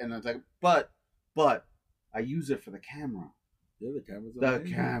touch it and it's like, but I use it for the camera. Yeah, the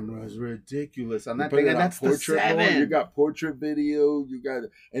camera's ridiculous on that thing, and that's the 7. You got portrait video,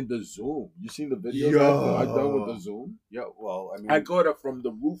 and the zoom. You seen the videos I've done with the zoom? Yeah, well, I mean, I caught it from the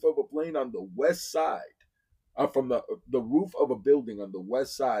roof of a plane on the west side. From the roof of a building on the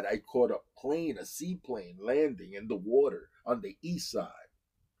west side, I caught a seaplane landing in the water on the east side.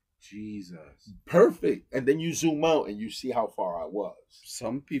 Jesus. Perfect. And then you zoom out and you see how far I was.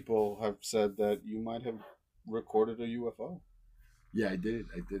 Some people have said that you might have recorded a UFO. Yeah, I did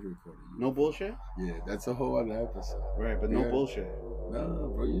record it. No bullshit? Yeah, that's a whole other episode. Right, but no bullshit.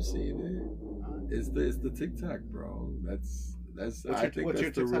 No, bro, you seen it. It's the TikTok, bro. That's what's your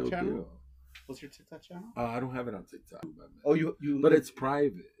TikTok channel? What's your TikTok channel? I don't have it on TikTok. Oh, you but it's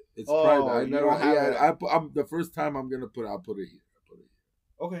private. It's private. I you never. don't have it. I'm the first time I'm gonna put it. I'll put it here.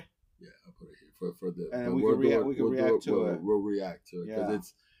 Okay. Yeah, I'll put it here for the. And but we can react to it. We'll react to it because Yeah.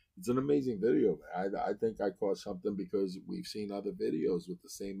 it's an amazing video, man. I think I caught something because we've seen other videos with the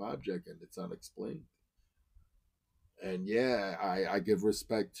same object and it's unexplained. And yeah, I give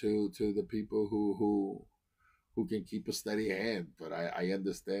respect to the people who can keep a steady hand, but I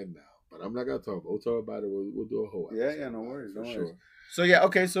understand now. But I'm not gonna talk. We'll talk about it. We'll do a whole episode. Yeah, no worries, for no sure. worries. So yeah,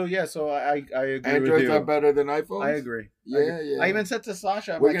 okay, so I agree with Androids you. are better than iPhones. I agree. Yeah. I even said to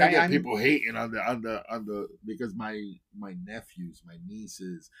Sasha, We're gonna get people hating on the because my nephews, my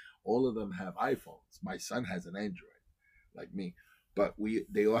nieces, all of them have iPhones. My son has an Android, like me. But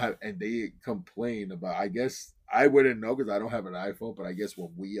they all have, and they complain about. I guess I wouldn't know because I don't have an iPhone. But I guess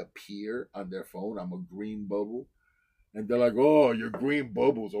when we appear on their phone, I'm a green bubble. And they're like, "Oh, your green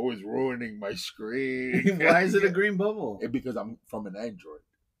bubble's always ruining my screen." Why is it a green bubble? Because I'm from an Android.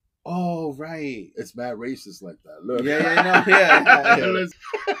 Oh, right. It's mad racist like that. Look.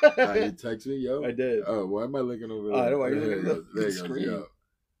 You text me, yo. I did. Oh, why am I looking over there? I don't know why you're looking at there the you go. screen. Yo.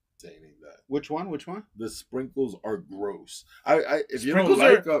 Obtaining that. Which one? The sprinkles are gross. If you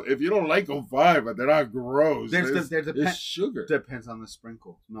don't like them, fine, but they're not gross. It's sugar. Depends on the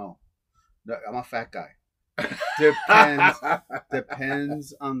sprinkle. No, I'm a fat guy. Depends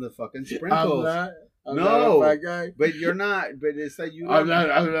on the fucking sprinkles. I'm not a fat guy. But you're not. But it's that you. I'm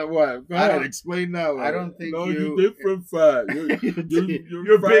not. What? Go ahead. Explain that one. I don't think you're different fat.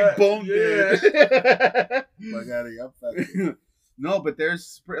 You're big boned. Yeah. My God, I'm fat. No, but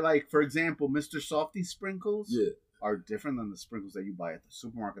there's like, for example, Mr. Softy sprinkles are different than the sprinkles that you buy at the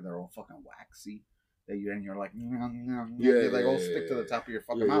supermarket. They're all fucking waxy. You're like, they like all stick to the top of your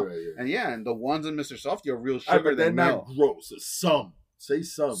fucking mouth. Right. And the ones in Mr. Softy are real sugar. But they're not gross. Some. Say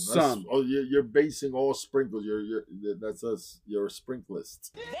some. Some. Oh, you're basing all sprinkles. That's us. You're a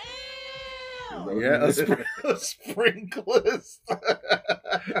sprinklist. Yeah, a sprinklist.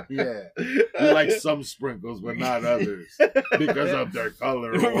 Yeah, you like some sprinkles, but not others because of their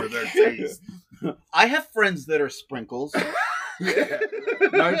color or their taste. I have friends that are sprinkles. Yeah,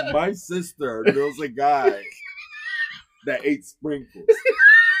 my sister knows a guy that ate sprinkles.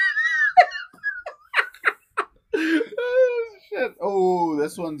 Shit. Oh,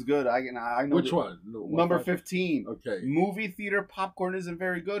 this one's good. I know. Which one? Number 15. Okay. Movie theater popcorn isn't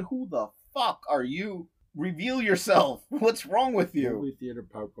very good. Who the fuck are you? Reveal yourself. What's wrong with you? Movie theater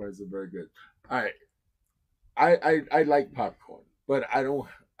popcorn isn't very good. All right. I like popcorn, but I don't.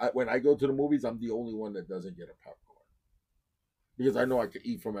 When I go to the movies, I'm the only one that doesn't get a popcorn. Because I know I could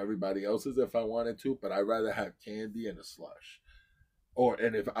eat from everybody else's if I wanted to, but I'd rather have candy and a slush.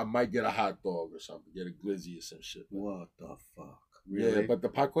 And if I might get a hot dog or something, get a glizzy or some shit. What the fuck? Really? Yeah, but the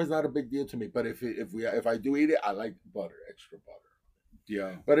popcorn's not a big deal to me. But if I do eat it, I like butter, extra butter.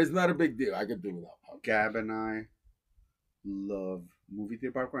 Yeah. But it's not a big deal. I could do without popcorn. Gab and I love movie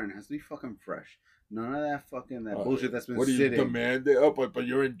theater popcorn. And it has to be fucking fresh. None of that fucking bullshit that's been sitting. What do you demand it? Oh, but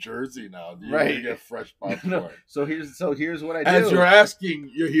you're in Jersey now. You right. Get fresh popcorn. No. So here's what I do. As you're asking,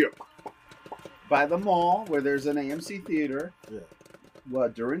 you're here. By the mall where there's an AMC theater. Yeah. Well,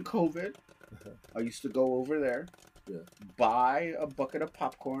 during COVID, I used to go over there, buy a bucket of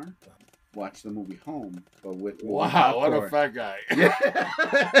popcorn, watch the movie home, but with popcorn. What a fat guy! Yeah,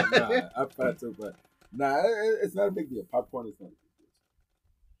 I'm fat too, but it's not a big deal. Popcorn is not a big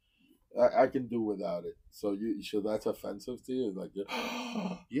deal. I can do without it. So that's offensive to you? Like,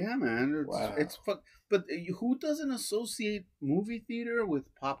 yeah, man. It's fuck. But who doesn't associate movie theater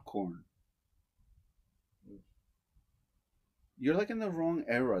with popcorn? You're like in the wrong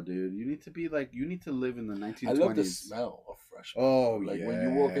era, dude. You need to live in the 1920s. I love the smell of fresh butter. Oh, like when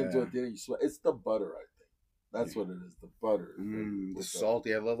you walk into a theater, you smell. It's the butter, I think. That's what it is. The butter. The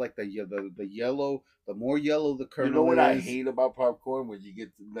salty. I love like the yellow. The more yellow the kernel is. You know what I hate about popcorn? When you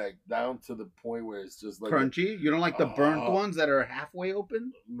get down to the point where it's just like crunchy. You don't like the burnt ones that are halfway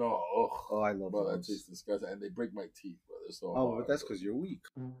open? No. Oh, I love those. That tastes disgusting, and they break my teeth, brother. So hard, but that's because you're weak.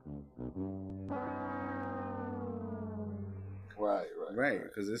 Right,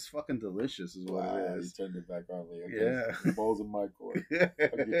 because it's fucking delicious is what it is. You turned it back on me. Yeah. Balls in my court.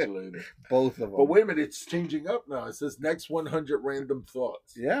 I'll get you later. Both of them. But wait a minute, it's changing up now. It says next 100 random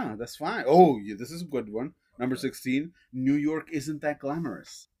thoughts. Yeah, that's fine. Oh, yeah, this is a good one. Number 16, New York isn't that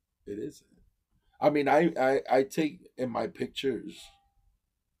glamorous. It isn't. I mean, I take in my pictures,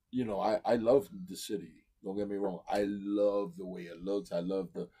 I love the city. Don't get me wrong. I love the way it looks. I love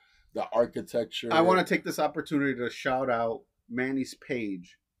the architecture. I want to take this opportunity to shout out Manny's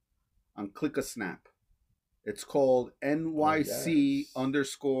page on Click a Snap. It's called NYC_IRL.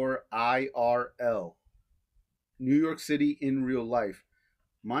 New York City in real life.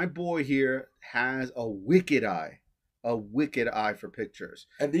 My boy here has a wicked eye for pictures.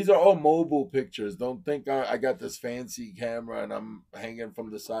 And these are all mobile pictures. Don't think I got this fancy camera and I'm hanging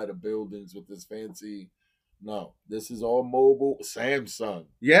from the side of buildings with this fancy. No, this is all mobile. Samsung.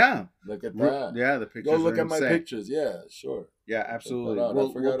 Yeah, look at that. Yeah, the pictures. Go look are at my insane. pictures. Yeah, sure. Yeah, absolutely.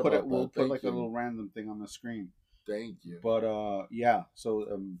 We'll put like a little random thing on the screen. Thank you. But yeah,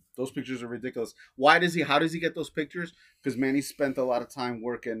 so those pictures are ridiculous. How does he get those pictures? Because Manny spent a lot of time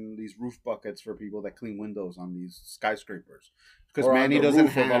working these roof buckets for people that clean windows on these skyscrapers. Because Manny doesn't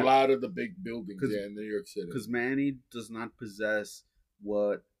have a lot of the big buildings in New York City. Because Manny does not possess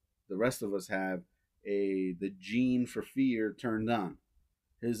what the rest of us have, the gene for fear turned on.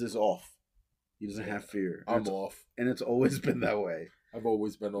 His is off. He doesn't have fear. I'm off. And it's always been that way. I've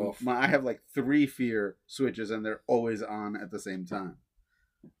always been off. I have like 3 fear switches, and they're always on at the same time.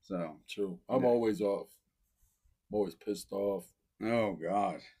 So true. I'm always off. I'm always pissed off. Oh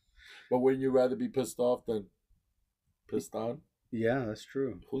God! But wouldn't you rather be pissed off than pissed on? Yeah, that's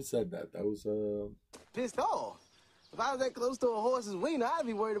true. Who said that? That was pissed off. If I was that close to a horse's wiener, I'd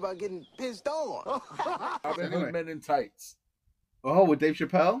be worried about getting pissed on. I've been with Men in Tights. Oh, with Dave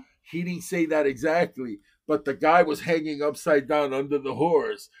Chappelle? He didn't say that exactly, but the guy was hanging upside down under the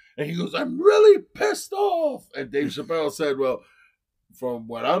horse, and he goes, "I'm really pissed off." And Dave Chappelle said, "Well, from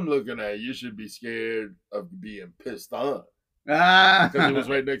what I'm looking at, you should be scared of being pissed on." Because he was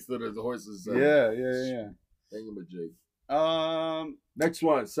right next to the horse's. Yeah. Thingamajig. Next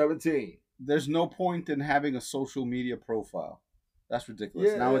one, 17. There's no point in having a social media profile. That's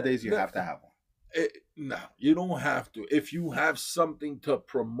ridiculous. Nowadays, you have to have one. No, you don't have to. If you have something to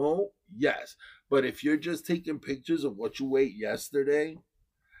promote, yes. But if you're just taking pictures of what you ate yesterday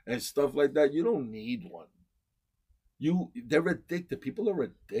and stuff like that, you don't need one. They're addicted. People are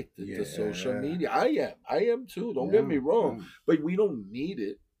addicted to social media. I am too. Don't get me wrong. But we don't need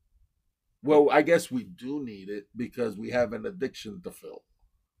it. Well, I guess we do need it because we have an addiction to fill.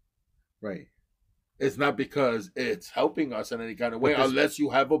 Right. It's not because it's helping us in any kind of way, unless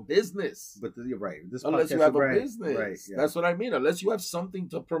you have a business. But you're right. Unless you have a business. Right, yeah. That's what I mean. Unless you have something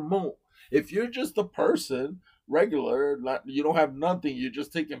to promote. If you're just a person, regular, you don't have nothing, you're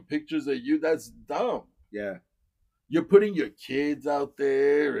just taking pictures of you, that's dumb. Yeah. You're putting your kids out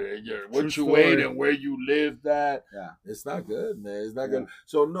there and what you ate and where you lived at. Yeah. It's not good, man. It's not good.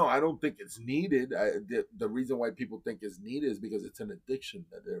 So, no, I don't think it's needed. The reason why people think it's needed is because it's an addiction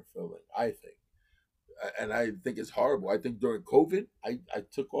that they're feeling, I think. And I think it's horrible. I think during COVID, I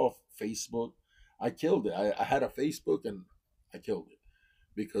took off Facebook. I killed it. I had a Facebook and I killed it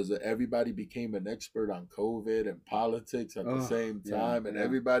because everybody became an expert on COVID and politics at the same time. And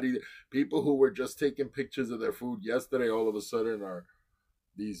people who were just taking pictures of their food yesterday, all of a sudden are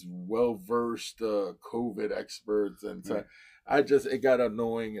these well-versed COVID experts. And so it got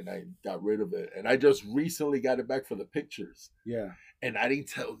annoying and I got rid of it. And I just recently got it back for the pictures. Yeah. And I didn't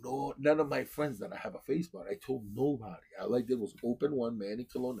tell none of my friends that I have a Facebook. I told nobody. All I did was open one, Manny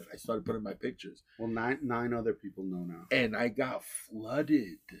Cologne, and I started putting my pictures. Well, nine other people know now. And I got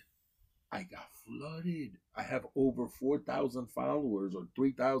flooded. I have over 4,000 followers or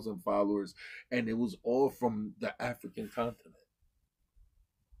 3,000 followers, and it was all from the African continent.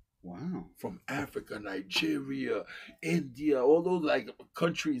 Wow. From Africa, Nigeria, India, all those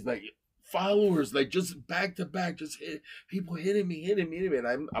countries, followers, just back to back, people hitting me, and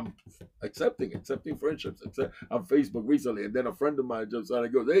I'm accepting friendships. On Facebook recently, and then a friend of mine jumps on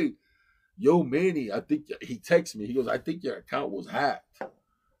and goes, "Hey, yo, Manny, I think," he texts me. He goes, "I think your account was hacked."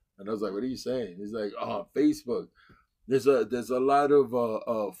 And I was like, "What are you saying?" He's like, "Oh, Facebook. There's a lot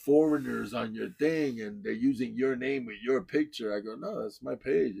of foreigners on your thing, and they're using your name with your picture." I go, "No, that's my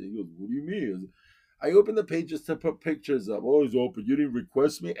page." And he goes, "What do you mean?" I opened the page just to put pictures up. Always open. You didn't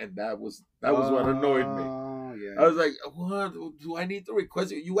request me, and that was what annoyed me. Yeah. I was like, "What? Do I need to request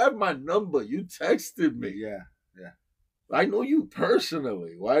you? You have my number. You texted me. Yeah. I know you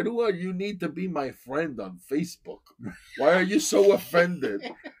personally. Why do you need to be my friend on Facebook? Why are you so offended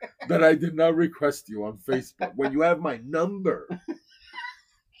that I did not request you on Facebook when you have my number?"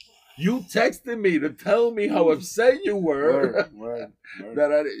 You texted me to tell me how upset you were. Word.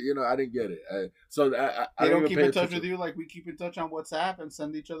 That I didn't get it. I don't keep in touch with you like we keep in touch on WhatsApp and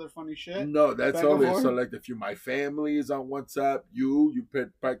send each other funny shit. No, that's only if my family is on WhatsApp, you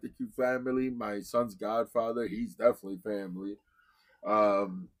practically family. My son's godfather, he's definitely family.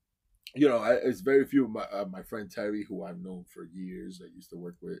 It's very few. My friend Terry, who I've known for years, I used to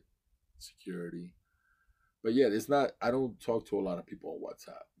work with security. But yeah, it's not. I don't talk to a lot of people on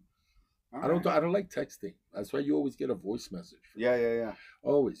WhatsApp. I don't like texting. That's why you always get a voice message. Yeah.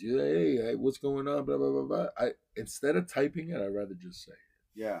 Always. You say, hey, what's going on? Blah blah blah blah. Instead of typing it, I'd rather just say it.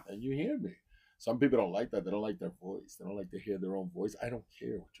 Yeah. And you hear me. Some people don't like that. They don't like their voice. They don't like to hear their own voice. I don't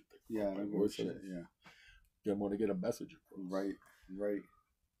care what you think. Yeah, I don't give a shit. Yeah. They want to get a message across. Right.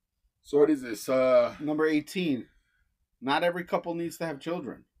 So what is this? Number 18. Not every couple needs to have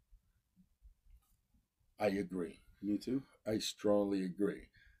children. I agree. Me too. I strongly agree.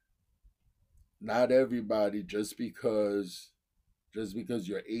 Not everybody, just because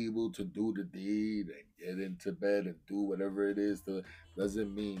you're able to do the deed and get into bed and do whatever it is,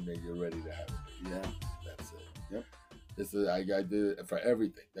 doesn't mean that you're ready to have it. Yeah. That's it. Yep. I did it for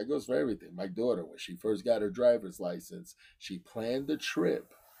everything. That goes for everything. My daughter, when she first got her driver's license, she planned the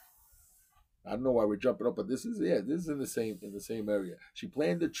trip. I don't know why we're jumping up, but this is in the same area. She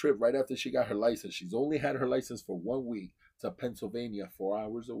planned the trip right after she got her license. She's only had her license for 1 week to Pennsylvania, 4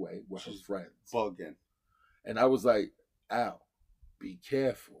 hours away with her friends. Bugging. And I was like, Al, be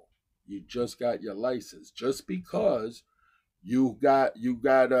careful. You just got your license. Just because you got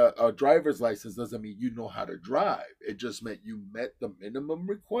a driver's license doesn't mean you know how to drive. It just meant you met the minimum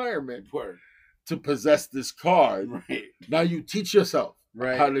requirement to possess this car. Right. Now you teach yourself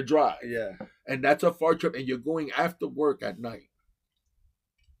how to drive. Yeah. And that's a far trip, and you're going after work at night.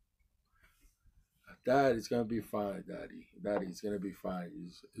 Dad, it's going to be fine, Daddy. Daddy, it's going to be fine.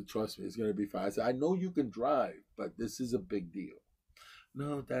 Trust me, it's going to be fine. I said, I know you can drive, but this is a big deal.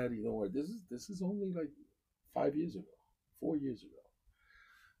 No, Daddy, don't worry. This is only like 5 years ago, 4 years ago.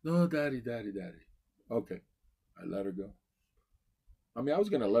 No, Daddy. Okay. I let her go. I mean, I was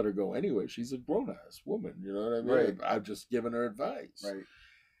going to let her go anyway. She's a grown-ass woman, you know what I mean? Right. I've just given her advice. Right.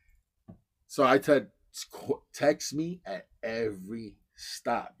 So I said, text me at every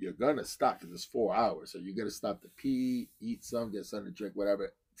stop. You're going to stop because it's 4 hours. So you're going to stop to pee, eat some, get something to drink,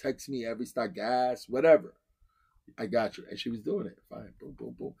 whatever. Text me every stop, gas, whatever. I got you. And she was doing it. Fine. Boom,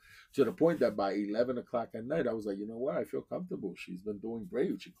 boom, boom. To the point that by 11 o'clock at night, I was like, you know what? I feel comfortable. She's been doing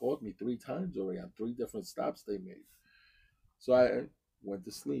great. She called me 3 times already on 3 different stops they made. So I went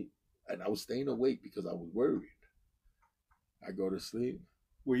to sleep. And I was staying awake because I was worried. I go to sleep.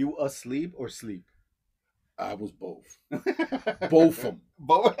 Were you asleep or sleep? I was both. Both of them.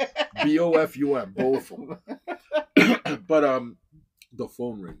 Both? BOFUM. Both of them. But the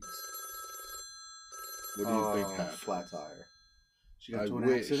phone rings. What do you think happened? Flat tire. She got into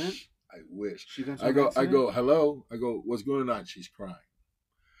an accident? I wish. She got I go, hello? I go, what's going on? She's crying.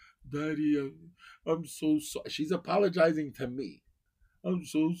 Daddy, I'm so sorry. She's apologizing to me. I'm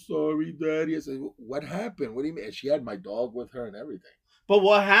so sorry, Daddy. I said, what happened? What do you mean? And she had my dog with her and everything. But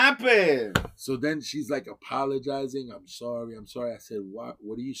what happened? So then she's like apologizing. I'm sorry. I said, what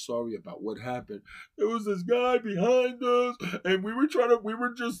are you sorry about? What happened? There was this guy behind us, and we were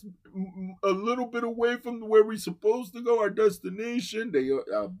just a little bit away from where we supposed to go, our destination. They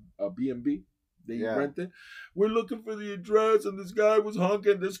B&B. They rented. We're looking for the address, and this guy was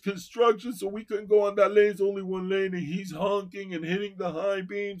honking. There's construction, so we couldn't go on that lane. It's only one lane, and he's honking and hitting the high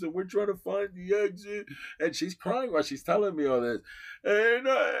beams, and we're trying to find the exit. And she's crying while she's telling me all this. And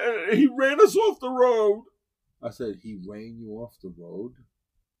he ran us off the road. I said, he ran you off the road?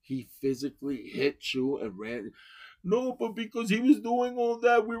 He physically hit you and ran? No, but because he was doing all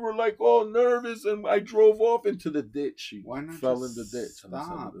that, we were like all nervous, and I drove off into the ditch. She fell in the ditch.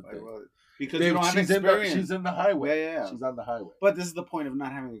 Stop. Because you don't have experience. She's in the highway. Yeah. She's on the highway. But this is the point of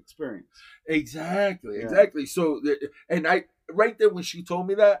not having experience. Exactly. So, and I, right there when she told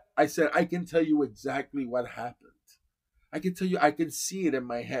me that, I said, I can tell you exactly what happened. I can tell you, I can see it in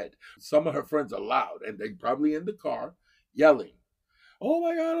my head. Some of her friends are loud, and they're probably in the car yelling,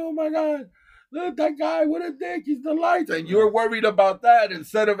 oh my God. Look, that guy, what a dick, he's the lights. And you're worried about that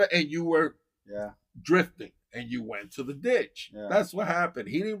instead of it, and you were drifting. And you went to the ditch. Yeah. That's what happened.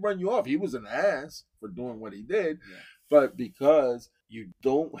 He didn't run you off. He was an ass for doing what he did. Yeah. But because you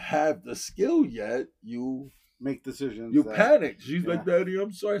don't have the skill yet, you make decisions. You panic. She's like, Daddy,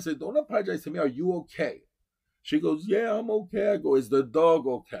 I'm sorry. I said, don't apologize to me. Are you okay? She goes, yeah, I'm okay. I go, is the dog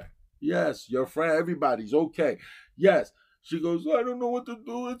okay? Yes. Your friend, everybody's okay. Yes. She goes, I don't know what to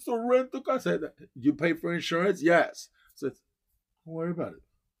do. It's a rental car. I said, you pay for insurance? Yes. I said, don't worry about it.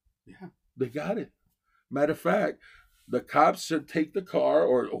 Yeah. They got it. Matter of fact, the cops should take the car,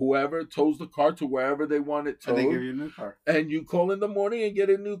 or whoever tows the car to wherever they want it towed. And they give you a new car. And you call in the morning and get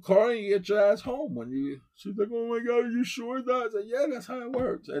a new car, and you get your ass home. She's like, oh my God, are you sure that? I said, yeah, that's how it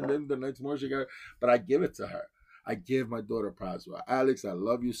works. And then the next morning she got, but I give it to her. I give my daughter props. Alex, I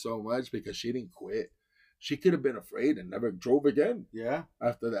love you so much, because she didn't quit. She could have been afraid and never drove again. Yeah.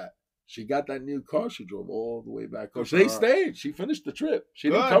 After that. She got that new car. She drove all the way back home. They stayed. She finished the trip. She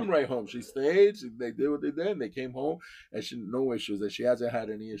didn't come right home. She stayed. They did what they did. And they came home, and no issues. And she hasn't had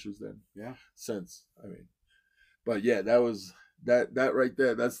any issues then. Yeah. Since. I mean, but yeah, that was That right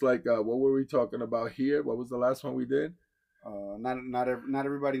there. That's like what were we talking about here? What was the last one we did? Not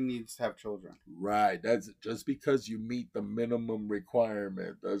everybody needs to have children. Right. That's just because you meet the minimum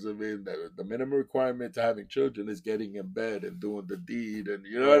requirement doesn't mean that the minimum requirement to having children is getting in bed and doing the deed, and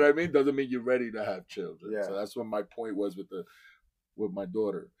you know what I mean. Doesn't mean you're ready to have children. Yeah. So that's what my point was with my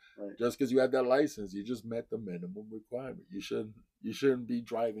daughter. Right. Just because you had that license, you just met the minimum requirement. You shouldn't be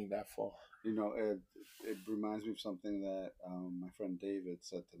driving that far. You know, it reminds me of something that my friend David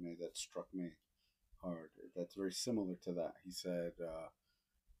said to me that struck me hard. That's very similar to that. He said,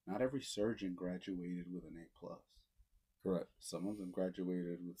 not every surgeon graduated with an A+. Correct. Some of them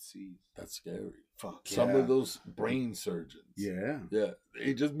graduated with C's. That's scary. Fuck Some of those brain surgeons. Yeah. Yeah.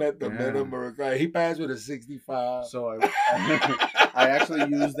 He just met the minimum requirement. He passed with a 65. So I actually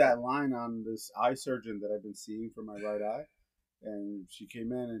used that line on this eye surgeon that I've been seeing for my right eye. And she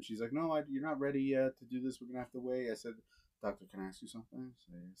came in and she's like, no, you're not ready yet to do this. We're going to have to wait. I said, doctor, can I ask you something?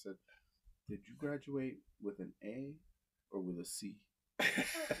 So I said, did you graduate with an A or with a C?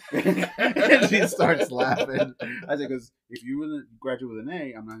 And she starts laughing. I said, because if you graduate with an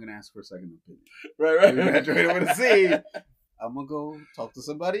A, I'm not going to ask for a second opinion. Right. If you graduated with a C, I'm going to go talk to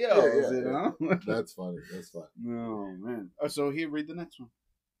somebody else, you know? That's funny. Oh, man. So here, read the next one.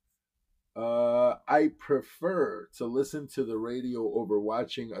 I prefer to listen to the radio over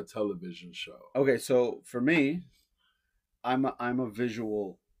watching a television show. Okay, so for me, I'm a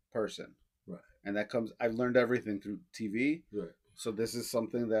visual person. Right. And I've learned everything through TV. Right. So this is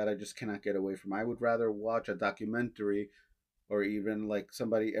something that I just cannot get away from. I would rather watch a documentary or even like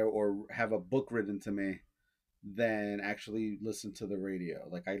somebody or have a book written to me than actually listen to the radio.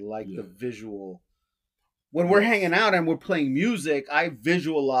 Like I like the visual. When we're hanging out and we're playing music, I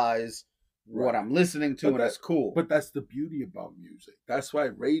visualize what I'm listening to, and that's cool. But that's the beauty about music. That's why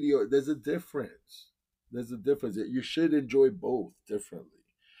radio, there's a difference. You should enjoy both differently.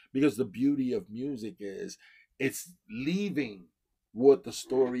 Because the beauty of music is it's leaving what the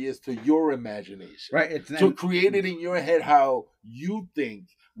story is to your imagination. Right. So create it in your head how you think.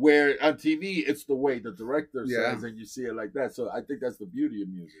 Where on TV, it's the way the director says, and you see it like that. So I think that's the beauty of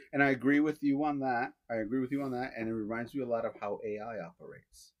music. And I agree with you on that. And it reminds me a lot of how AI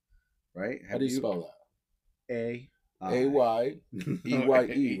operates. Right? How do you spell that? A-Y-E-Y-E,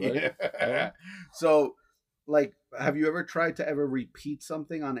 right? Yeah. So, like, have you ever tried to repeat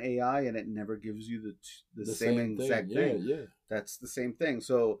something on AI and it never gives you the same exact thing? Yeah. That's the same thing.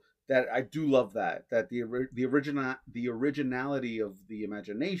 So that I do love that the originality of the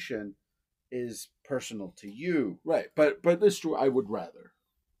imagination is personal to you. Right. But it's true. I would rather.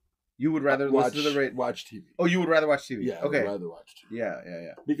 You would rather watch TV. Oh, you would rather watch TV. Yeah, okay. I would rather watch TV.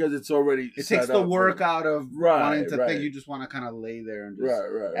 Yeah. Because it's already it takes the work out of wanting to think. You just want to kind of lay there and just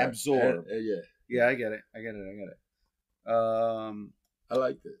absorb. Yeah, I get it. I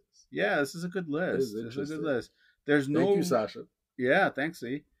like this. Yeah, this is a good list. This is a good list. Thank you, Sasha. Yeah, thanks,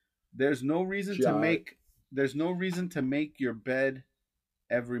 see. There's no reason to make your bed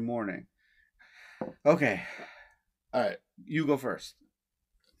every morning. Okay. All right. You go first.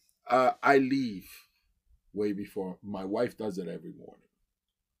 I leave way before. My wife does it every morning.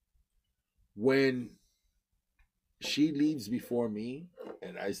 When she leaves before me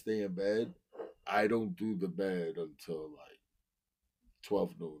and I stay in bed, I don't do the bed until like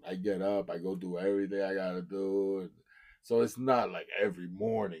 12 noon. I get up, I go do everything I gotta do. So it's not like every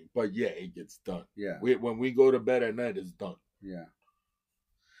morning, but yeah, it gets done. Yeah. When we go to bed at night, it's done. Yeah.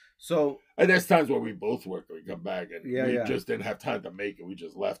 So, and there's times where we both work and we come back and we yeah. just didn't have time to make it. We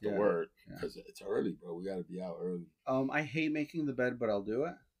just left to work because it's early, bro. We got to be out early. I hate making the bed, but I'll do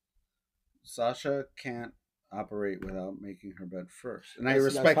it. Sasha can't operate without making her bed first, and I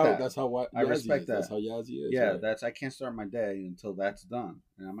respect that. That's how I respect that. That's how Yazzie is. Yeah, right? I can't start my day until that's done,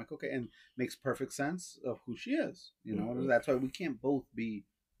 and I'm like, okay, and makes perfect sense of who she is. You know, that's why we can't both be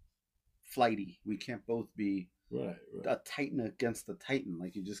flighty. We can't both be a titan against the titan.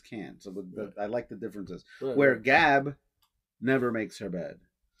 Like you just can't. So I like the differences. Where Gab never makes her bed.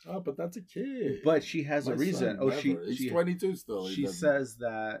 Oh, but that's a kid. But she has a reason. Oh, she's 22 still. She says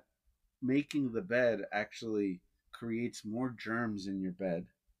that making the bed actually creates more germs in your bed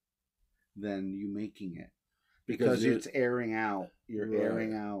than you making it because it's airing out. You're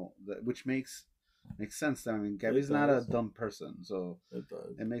airing out, which makes sense. I mean, Gabby's not a dumb person, so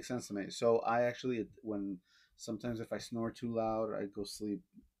it makes sense to me. So I actually, sometimes if I snore too loud, I go sleep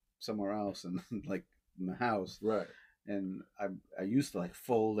somewhere else and like in the house. Right. And I used to like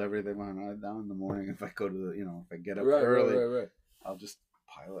fold everything down in the morning. If I go to if I get up early, I'll just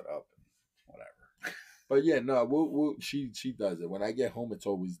pile it up and whatever. But yeah, no, she does it. When I get home, it's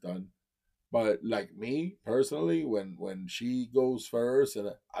always done. But like me personally, when she goes first,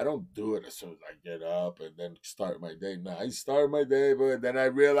 and I don't do it as soon as I get up and then start my day. No, I start my day, but then I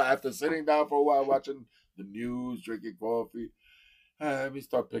realize after sitting down for a while watching the news, drinking coffee, let me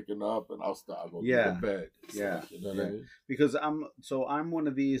start picking up, and I'll go to bed. Yeah, you know what I mean? Because I'm one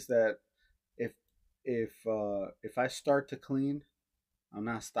of these that if if I start to clean, I'm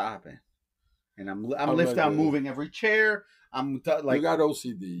not stopping, and I'm lifting, I'm moving every chair. I'm like, you got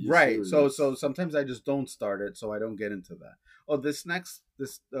OCD, right? Serious. So sometimes I just don't start it, so I don't get into that. Oh, this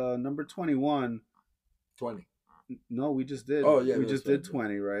number 21. 20. No, we just did. Oh yeah, we just did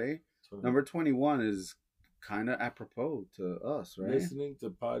 20, right? 20. Number 21 is kind of apropos to us, right? Listening to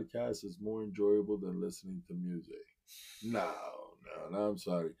podcasts is more enjoyable than listening to music. No, I'm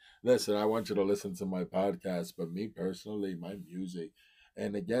sorry. Listen, I want you to listen to my podcast, but me personally, my music,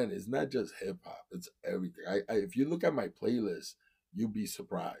 and again, it's not just hip hop; it's everything. I if you look at my playlist, you'd be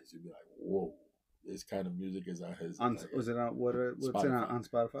surprised. You'd be like, "Whoa, this kind of music is on his." Was it on what's Spotify. It on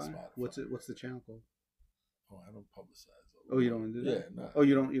Spotify? What's the channel called? Oh, I don't publicize. Oh, you don't do that? Yeah, no. Oh,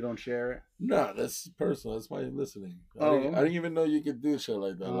 you don't share it? No, that's personal. That's my listening. I didn't even know you could do shit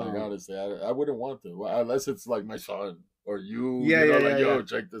like that. Like honestly, I wouldn't want to, unless it's like my son or you. Yo,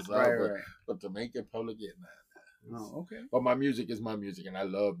 check this out. Right. But to make it public, nah. Oh, okay. But my music is my music, and I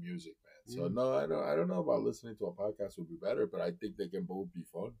love music, man. So no, I don't know about listening to a podcast would be better, but I think they can both be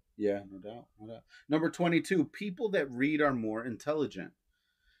fun. Yeah, no doubt. Number 22, people that read are more intelligent.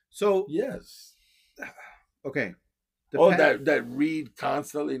 So yes. Okay. That read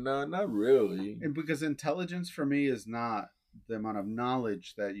constantly? No, not really. And because intelligence for me is not the amount of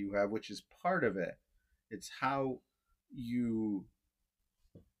knowledge that you have, which is part of it. It's how you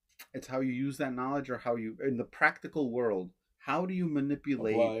use that knowledge, or how you, in the practical world, how do you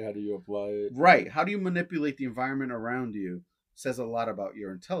manipulate? How do you apply it? Right. How do you manipulate the environment around you? Says a lot about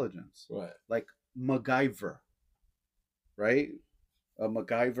your intelligence. Right. Like MacGyver. Right?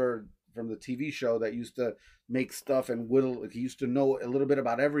 MacGyver from the TV show that used to make stuff and whittle. He used to know a little bit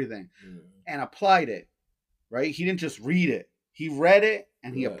about everything and applied it, right? He didn't just read it. He read it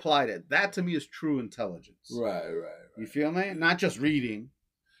and he applied it. That to me is true intelligence. Right. You feel me? Not just reading.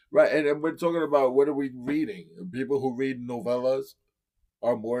 Right. And we're talking about, what are we reading? People who read novellas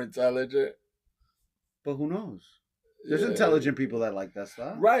are more intelligent. But who knows? There's intelligent people that like that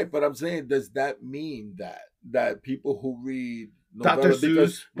stuff. Right. But I'm saying, does that mean that people who read Dr.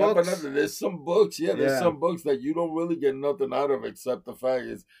 Seuss books? There's some books, there's some books that you don't really get nothing out of except the fact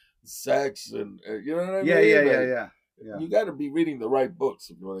it's sex and you know what I mean? Yeah. You got to be reading the right books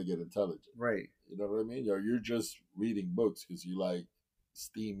if you want to get intelligent. Right. You know what I mean? Or you're just reading books because you like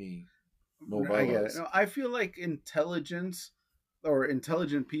steamy novellas. I get it. No, I feel like intelligent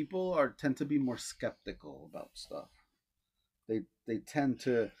people tend to be more skeptical about stuff. They tend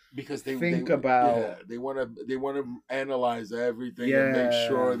to they want to analyze everything and make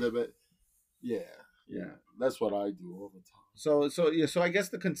sure that that's what I do all the time. So I guess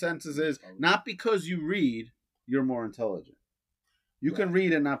the consensus is not because you read you're more intelligent. You can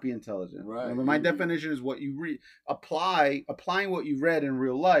read and not be intelligent. Right. Remember, my definition is what you read. Applying what you read in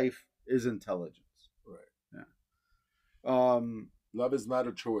real life is intelligence. Right. Yeah. Love is not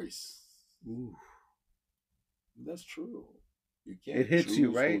a choice. Ooh. That's true. You can't. It hits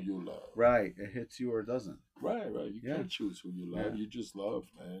you, right? Who you love. Right. It hits you or it doesn't. Right. You can't choose who you love. You just love,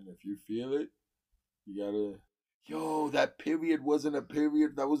 man. If you feel it, you gotta. Yo, that period wasn't a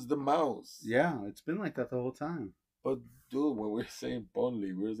period. That was the mouse. Yeah, it's been like that the whole time. But dude, when we're saying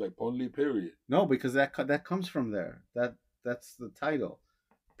ponly, we're like ponly period. No, because that comes from there. That's the title,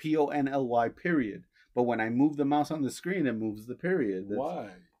 PONLY period. But when I move the mouse on the screen, it moves the period.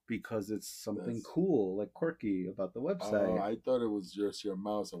 Why? Because it's something cool, like quirky about the website. Oh, I thought it was just your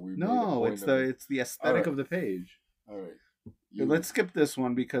mouse, and it's the aesthetic of the page. All right. Let's skip this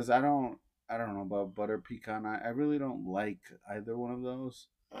one because I don't know about butter pecan. I really don't like either one of those.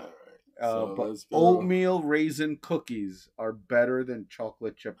 All right. But oatmeal raisin cookies are better than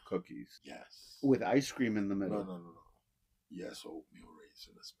chocolate chip cookies. Yes. With ice cream in the middle. No. Yes, oatmeal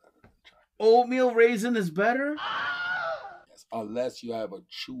raisin is better than chocolate. Oatmeal raisin is better? Yes, unless you have a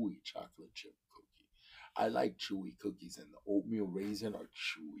chewy chocolate chip cookie. I like chewy cookies, and the oatmeal raisin are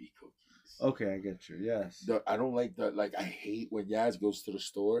chewy cookies. Okay, I get you. Yes. I don't like that. Like, I hate when Yaz goes to the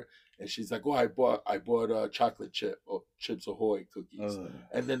store and she's like, "Oh, I bought chocolate Chips Ahoy cookies,"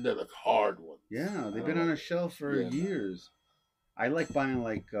 and then they're like hard ones. Yeah, they've been on a shelf for years. I like buying in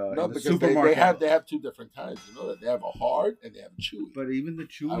the because supermarket. they have two different kinds. You know that they have a hard and they have a chewy. But even the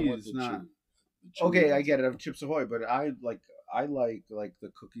chewy is not. Okay, I get it. I have Chips Ahoy, but I like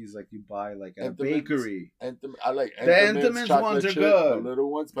the cookies like you buy like at a Entenmann's. bakery. I like The Entenmann's chocolate ones are chip, good. the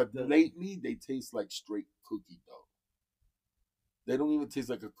little ones, but lately they taste like straight cookie dough. They don't even taste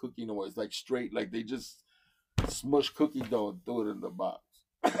like a cookie no more. It's like straight, like they just smush cookie dough and throw it in the box.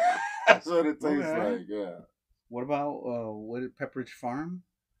 That's what it tastes like. Yeah. What about what is Pepperidge Farm?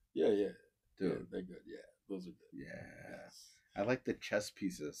 Yeah, Dude, yeah, they're good. Yeah, those are good. Yeah. I like the chess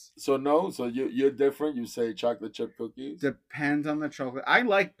pieces. So no, so you're different. You say chocolate chip cookies. Depends on the chocolate. I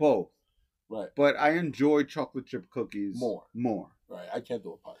like both. Right. But I enjoy chocolate chip cookies more. Right. I can't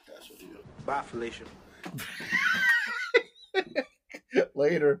do a podcast with you. Bye, Felicia.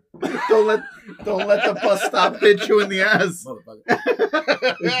 Later. Don't let the bus stop hit you in the ass.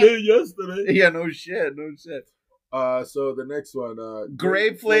 It did yesterday. Yeah, no shit. So the next one,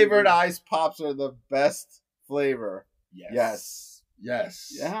 grape flavored ice pops are the best flavor. Yes. Yeah.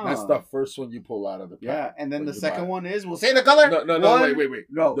 That's the first one you pull out of the pack. Yeah, and then the second one is, we'll say the color. No, wait.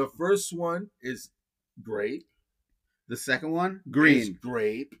 No. The first one is grape. The second one, green. Is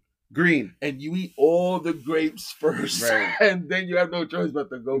grape. Green. And you eat all the grapes first. Right. And then you have no choice but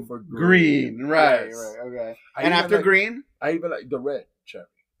to go for green. Right, Yes. right, okay. I And even after like- green? I even like the red cherry.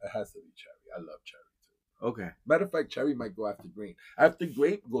 It has to be cherry. I love cherry too. Okay. Matter of fact, cherry might go after green. After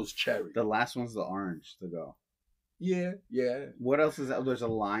grape goes cherry. The last one's the orange to go. Yeah. What else is that? There's a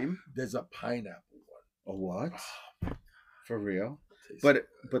lime. There's a pineapple one. A what? For real? Tastes But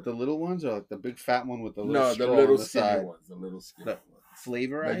good. the little ones are like the big fat one with the little No, straw the little on the skinny side. ones. The little skinny The ones.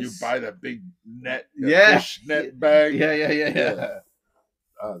 flavor That ice. you buy that big net, Yeah. fish net bag. Yeah.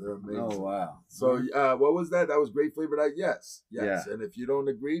 Oh, they're amazing. Oh wow. So, what was that? That was great flavored ice. Yes. Yeah. And if you don't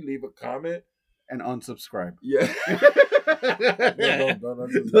agree, leave a comment. And unsubscribe. Yeah. No, don't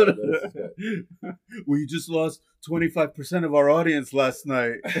unsubscribe. We just lost 25% of our audience last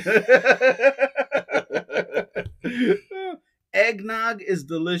night. Eggnog is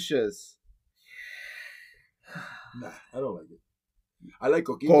delicious. Nah, I don't like it. I like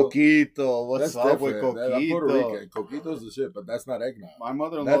coquito. Coquito. What's That's up with different. I'm Puerto coquito? Rican. Coquito's the shit, but that's not eggnog. My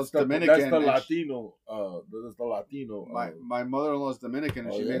mother-in-law's Dominican. That's the and Latino. That's the Latino. my mother-in-law's Dominican,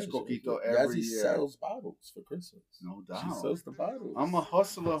 and she makes coquito every She year. sells bottles for Christmas. No doubt. She sells the bottles. I'm a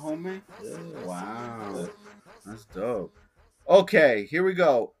hustler, homie. Yeah. Wow. That's dope. Okay, here we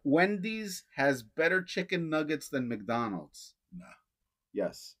go. Wendy's has better chicken nuggets than McDonald's. Nah.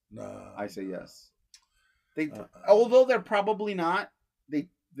 Yes. Nah. I say yes. They although they're probably not, they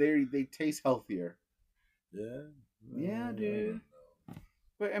taste healthier. Yeah. Yeah, dude.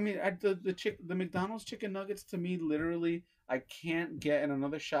 But I mean, the McDonald's chicken nuggets, to me, literally, I can't get. And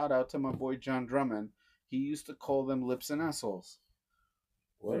another shout out to my boy John Drummond. He used to call them lips and assholes.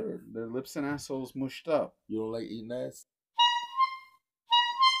 Word. Their lips and assholes mushed up. You don't like eating ass?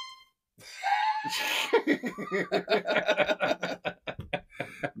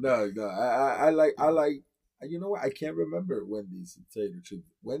 No. I like. You know what? I can't remember Wendy's, to tell you the truth.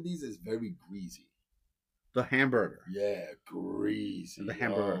 Wendy's is very greasy. The hamburger. Yeah, greasy. The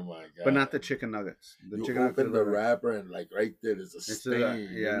hamburger. Oh my god! But not the chicken nuggets. The You chicken open nuggets the are- wrapper and like right there, there's a It's stain.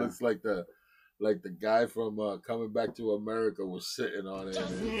 yeah. It looks like the guy from Coming Back to America was sitting on it.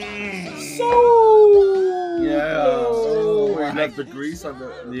 Yeah. Oh, Oh, he left the grease on the.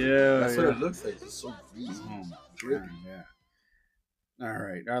 Yeah, That's what yeah. it looks like. It's so greasy. Oh my Drippy. God, yeah. All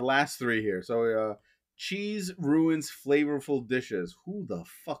right, our last three here. So, cheese ruins flavorful dishes. Who the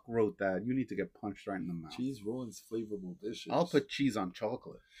fuck wrote that? You need to get punched right in the mouth. Cheese ruins flavorful dishes. I'll put cheese on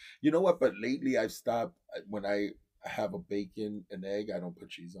chocolate. You know what? But lately I've stopped. When I have a bacon and egg, I don't put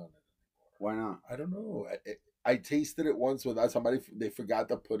cheese on it. Why not? I don't know. I tasted it once without somebody. They forgot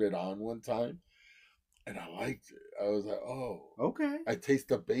to put it on one time, and I liked it. I was like, oh, Okay. I taste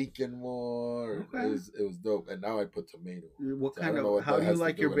the bacon more. Okay. It was dope. And now I put tomato. What I kind don't know of? what How that do you has to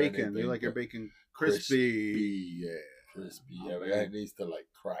like do your with bacon? anything, You like your but bacon crispy? Yeah, crispy. Yeah, Okay. it needs to like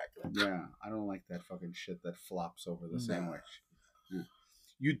crack. Like, Yeah, I don't like that fucking shit that flops over the Nah. sandwich.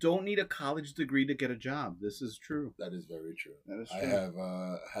 You don't need a college degree to get a job. This is true. That is very true. That is I true. have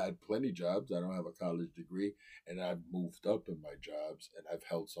had plenty jobs. I don't have a college degree, and I've moved up in my jobs, and I've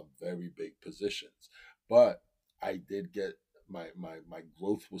held some very big positions. But I did get my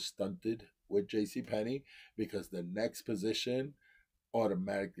growth was stunted with JCPenney because the next position,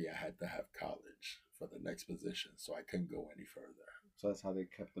 automatically I had to have college for the next position, so I couldn't go any further. So that's how they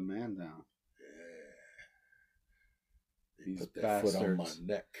kept the man down. They These put their foot on my bastards.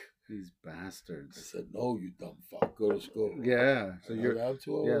 neck. These I bastards. said, "No, you dumb fuck, go to school." Yeah. So And you're. I'm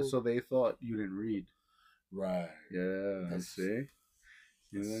too old. Yeah. So they thought you didn't read. Right. Yeah. I That's- see.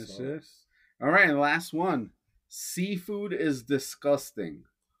 Yeah, that that's it. sucks. All right. And last one. Seafood is disgusting.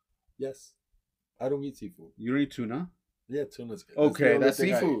 Yes. I don't eat seafood. You don't eat tuna? Yeah, tuna's good. Okay, that's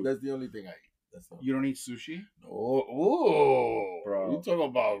seafood. That's the only thing I eat. You don't eat sushi? Oh, bro. You talking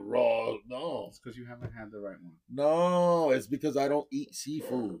about raw? No. It's because you haven't had the right one. No, it's because I don't eat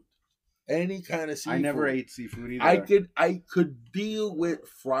seafood. Any kind of seafood. I never ate seafood either. I could deal with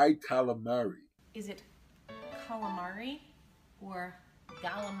fried calamari. Is it calamari or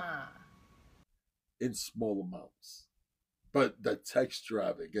calamari? In small amounts. But the texture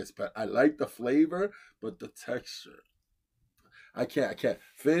of it gets better. I like the flavor, but the texture. I can't.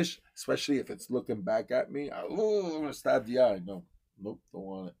 Fish, especially if it's looking back at me, I'm going to stab the eye. Nope, don't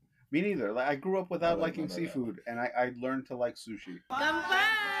want it. Me neither. Like, I grew up without liking seafood, and I learned to like sushi.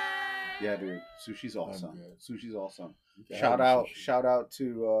 Yeah, dude. Sushi's awesome. Sushi's awesome. Shout out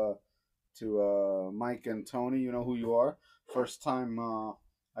to Mike and Tony. You know who you are. First time I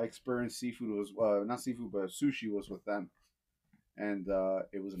experienced seafood was not seafood, but sushi was with them, and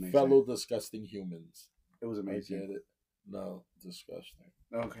it was amazing. Fellow disgusting humans. It was amazing. I get it. No, disgusting.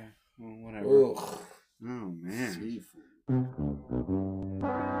 Okay, well, whatever. Ugh. Oh man. Seafood.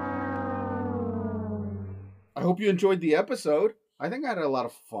 I hope you enjoyed the episode. I think I had a lot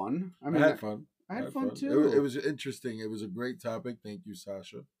of fun. I had fun. I had fun too. It was interesting. It was a great topic. Thank you,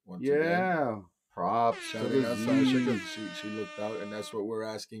 Sasha. Once again. Yeah. Props. Shouting out Sasha because she looked out, and that's what we're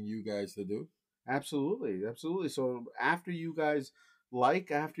asking you guys to do. Absolutely. So after you guys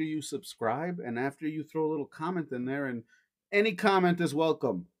after you subscribe, and after you throw a little comment in there, and any comment is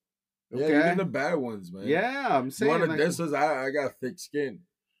welcome. Okay? Yeah, even the bad ones, man. Yeah, I'm saying. One of this is I got thick skin,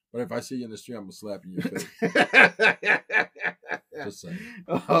 but if I see you in the street, I'm gonna slap you in your face. Just saying.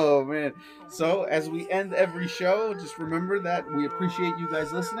 Oh man! So as we end every show, just remember that we appreciate you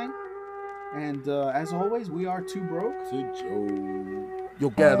guys listening, and as always, we are Too Broke to Joe. You'll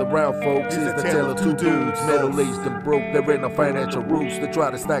gather round, folks. It's the tale of two dudes, middle-aged and broke. There ain't no financial roots. They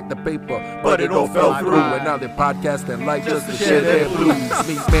try to stack the paper, but it all fell through. And now they're podcasting like just to share their blues.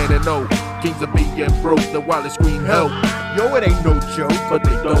 Meet man and no kings of being broke. The wildest scream help. Yo, it ain't no joke. But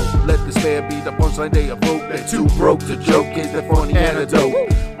they don't let despair be the punchline they evoke. They're too broke to joke. Is the funny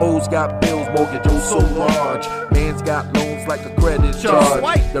antidote. O's got bills, mortgage oh so large. Man's got loans like a credit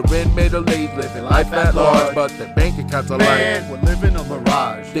charge. They're in middle-aged, living life at large, but their bank accounts are like we're living a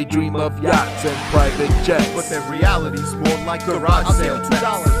mirage. They dream of yachts and private jets, but their reality's more like garage sale.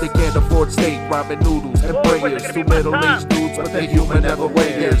 They can't afford steak, ramen noodles, and prayers to middle-aged dudes, but they're human never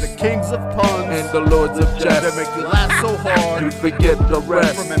wears. The kings of puns and the lords of jest. They make you laugh so hard you forget the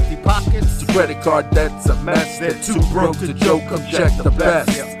rest. From empty pockets to credit card debt's a mess. They're too broke to joke. Come check the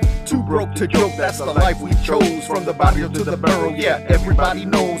best. Too broke to joke, that's the life we chose. From the barrio to the barrel, yeah, everybody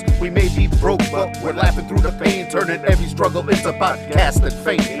knows. We may be broke, but we're laughing through the pain, turning every struggle into podcast and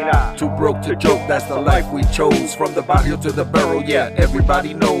fame. Too broke to joke, that's the life we chose. From the barrio to the barrel, yeah,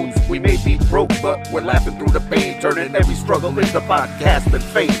 everybody knows. We may be broke, but we're laughing through the pain, turning every struggle into podcast and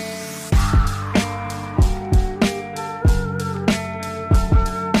fame.